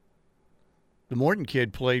Morton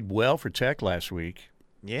kid played well for Tech last week.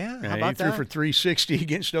 Yeah, how about he threw that? for 360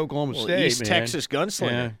 against Oklahoma State. East Texas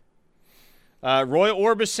gunslinger. Yeah. Roy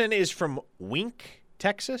Orbison is from Wink,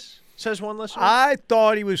 Texas, says one listener. I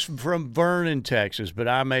thought he was from Vernon, Texas, but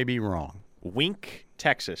I may be wrong. Wink,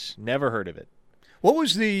 Texas. Never heard of it. What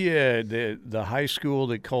was the high school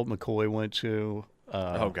that Colt McCoy went to?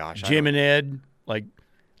 Oh gosh, Jim and Ed, like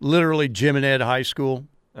literally Jim and Ed High School.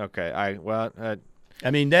 Okay,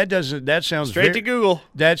 I mean that sounds straight to Google.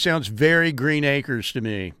 That sounds very Green Acres to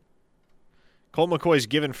me. Colt McCoy's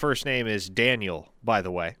given first name is Daniel, by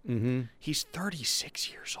the way. Mm-hmm. He's 36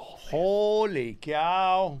 years old. Holy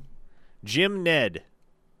cow! Jim Ned.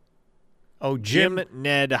 Oh, Jim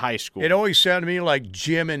Ned High School. It always sounded to me like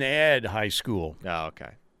Jim and Ed High School. Oh,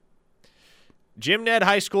 okay. Jim Ned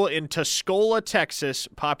High School in Tuscola, Texas,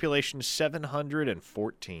 population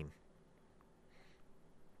 714.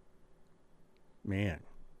 Man.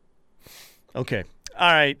 Okay.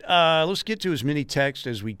 All right. Let's get to as many texts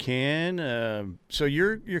as we can. So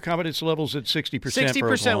your confidence level's at 60%.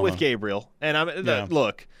 60% with Gabriel. And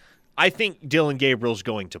look, I think Dylan Gabriel's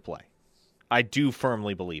going to play. I do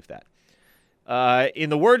firmly believe that. In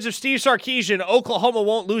the words of Steve Sarkisian, Oklahoma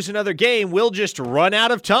won't lose another game. We'll just run out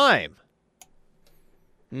of time.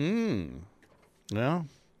 Well,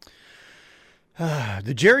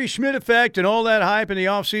 the Jerry Schmidt effect and all that hype in the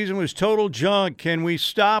offseason was total junk. Can we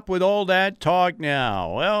stop with all that talk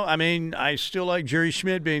now? Well, I mean, I still like Jerry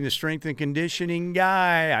Schmidt being the strength and conditioning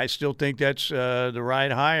guy. I still think that's the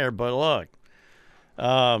right hire. But look,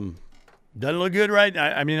 doesn't look good, right?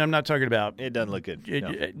 I mean, I'm not talking about. It doesn't look good. No.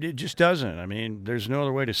 It just doesn't. I mean, there's no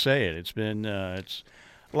other way to say it. It's been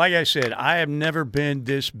like I said, I have never been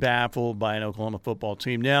this baffled by an Oklahoma football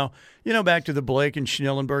team. Now, back to the Blake and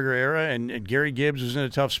Schnellenberger era, and Gary Gibbs was in a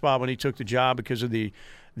tough spot when he took the job because of the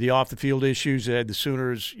off-the-field issues. They had the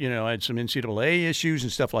Sooners, had some NCAA issues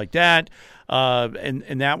and stuff like that,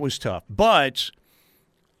 and that was tough. But,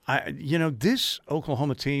 this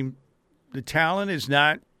Oklahoma team, the talent is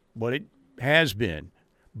not what it has been.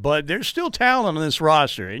 But there's still talent on this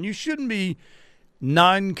roster, and you shouldn't be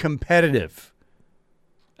non-competitive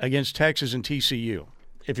against Texas and TCU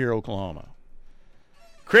if you're Oklahoma.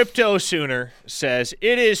 Crypto Sooner says,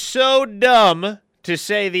 it is so dumb to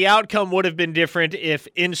say the outcome would have been different if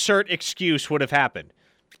insert excuse would have happened.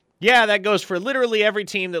 Yeah, that goes for literally every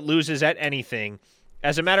team that loses at anything.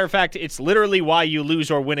 As a matter of fact, it's literally why you lose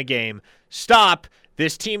or win a game. Stop.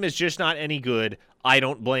 This team is just not any good. I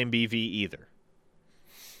don't blame BV either.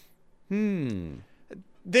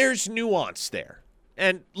 There's nuance there.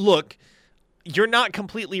 And look, you're not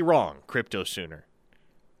completely wrong, Crypto Sooner.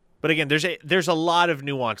 But again, there's a lot of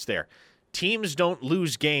nuance there. Teams don't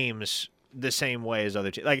lose games the same way as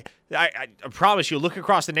other teams. Like I promise you, look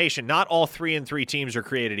across the nation, not all 3-3 teams are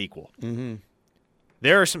created equal. Mm-hmm.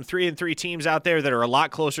 There are some 3-3 teams out there that are a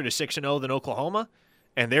lot closer to 6-0 than Oklahoma,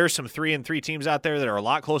 and there are some 3-3 teams out there that are a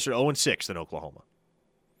lot closer to 0-6 than Oklahoma.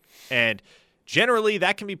 And generally,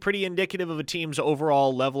 that can be pretty indicative of a team's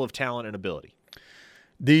overall level of talent and ability.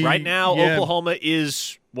 Right now, Oklahoma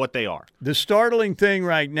is what they are. The startling thing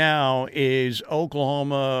right now is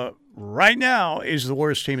Oklahoma right now is the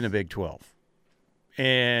worst team in the Big 12.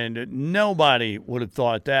 And nobody would have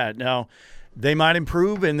thought that. Now, they might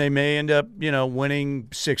improve and they may end up, winning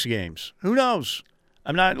 6 games. Who knows?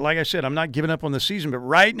 Like I said, I'm not giving up on the season, but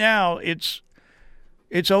right now it's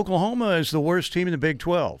Oklahoma is the worst team in the Big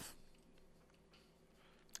 12.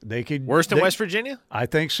 Worse than West Virginia? I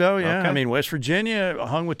think so, yeah. Okay. I mean, West Virginia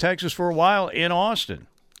hung with Texas for a while in Austin.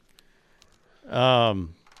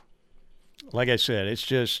 Like I said, it's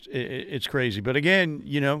just it's crazy. But again,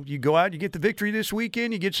 you go out, you get the victory this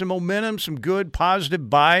weekend, you get some momentum, some good positive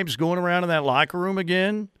vibes going around in that locker room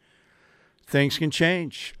again. Things can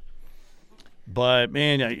change. But,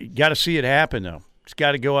 man, you got to see it happen, though. It's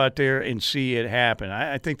got to go out there and see it happen.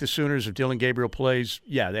 I think the Sooners, if Dylan Gabriel plays,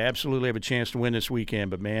 they absolutely have a chance to win this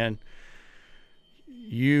weekend. But, man,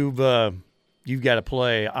 you've got to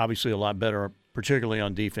play, obviously, a lot better, particularly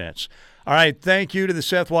on defense. All right, thank you to the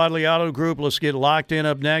Seth Wadley Auto Group. Let's get locked in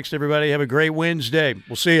up next. Everybody have a great Wednesday.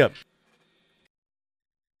 We'll see you.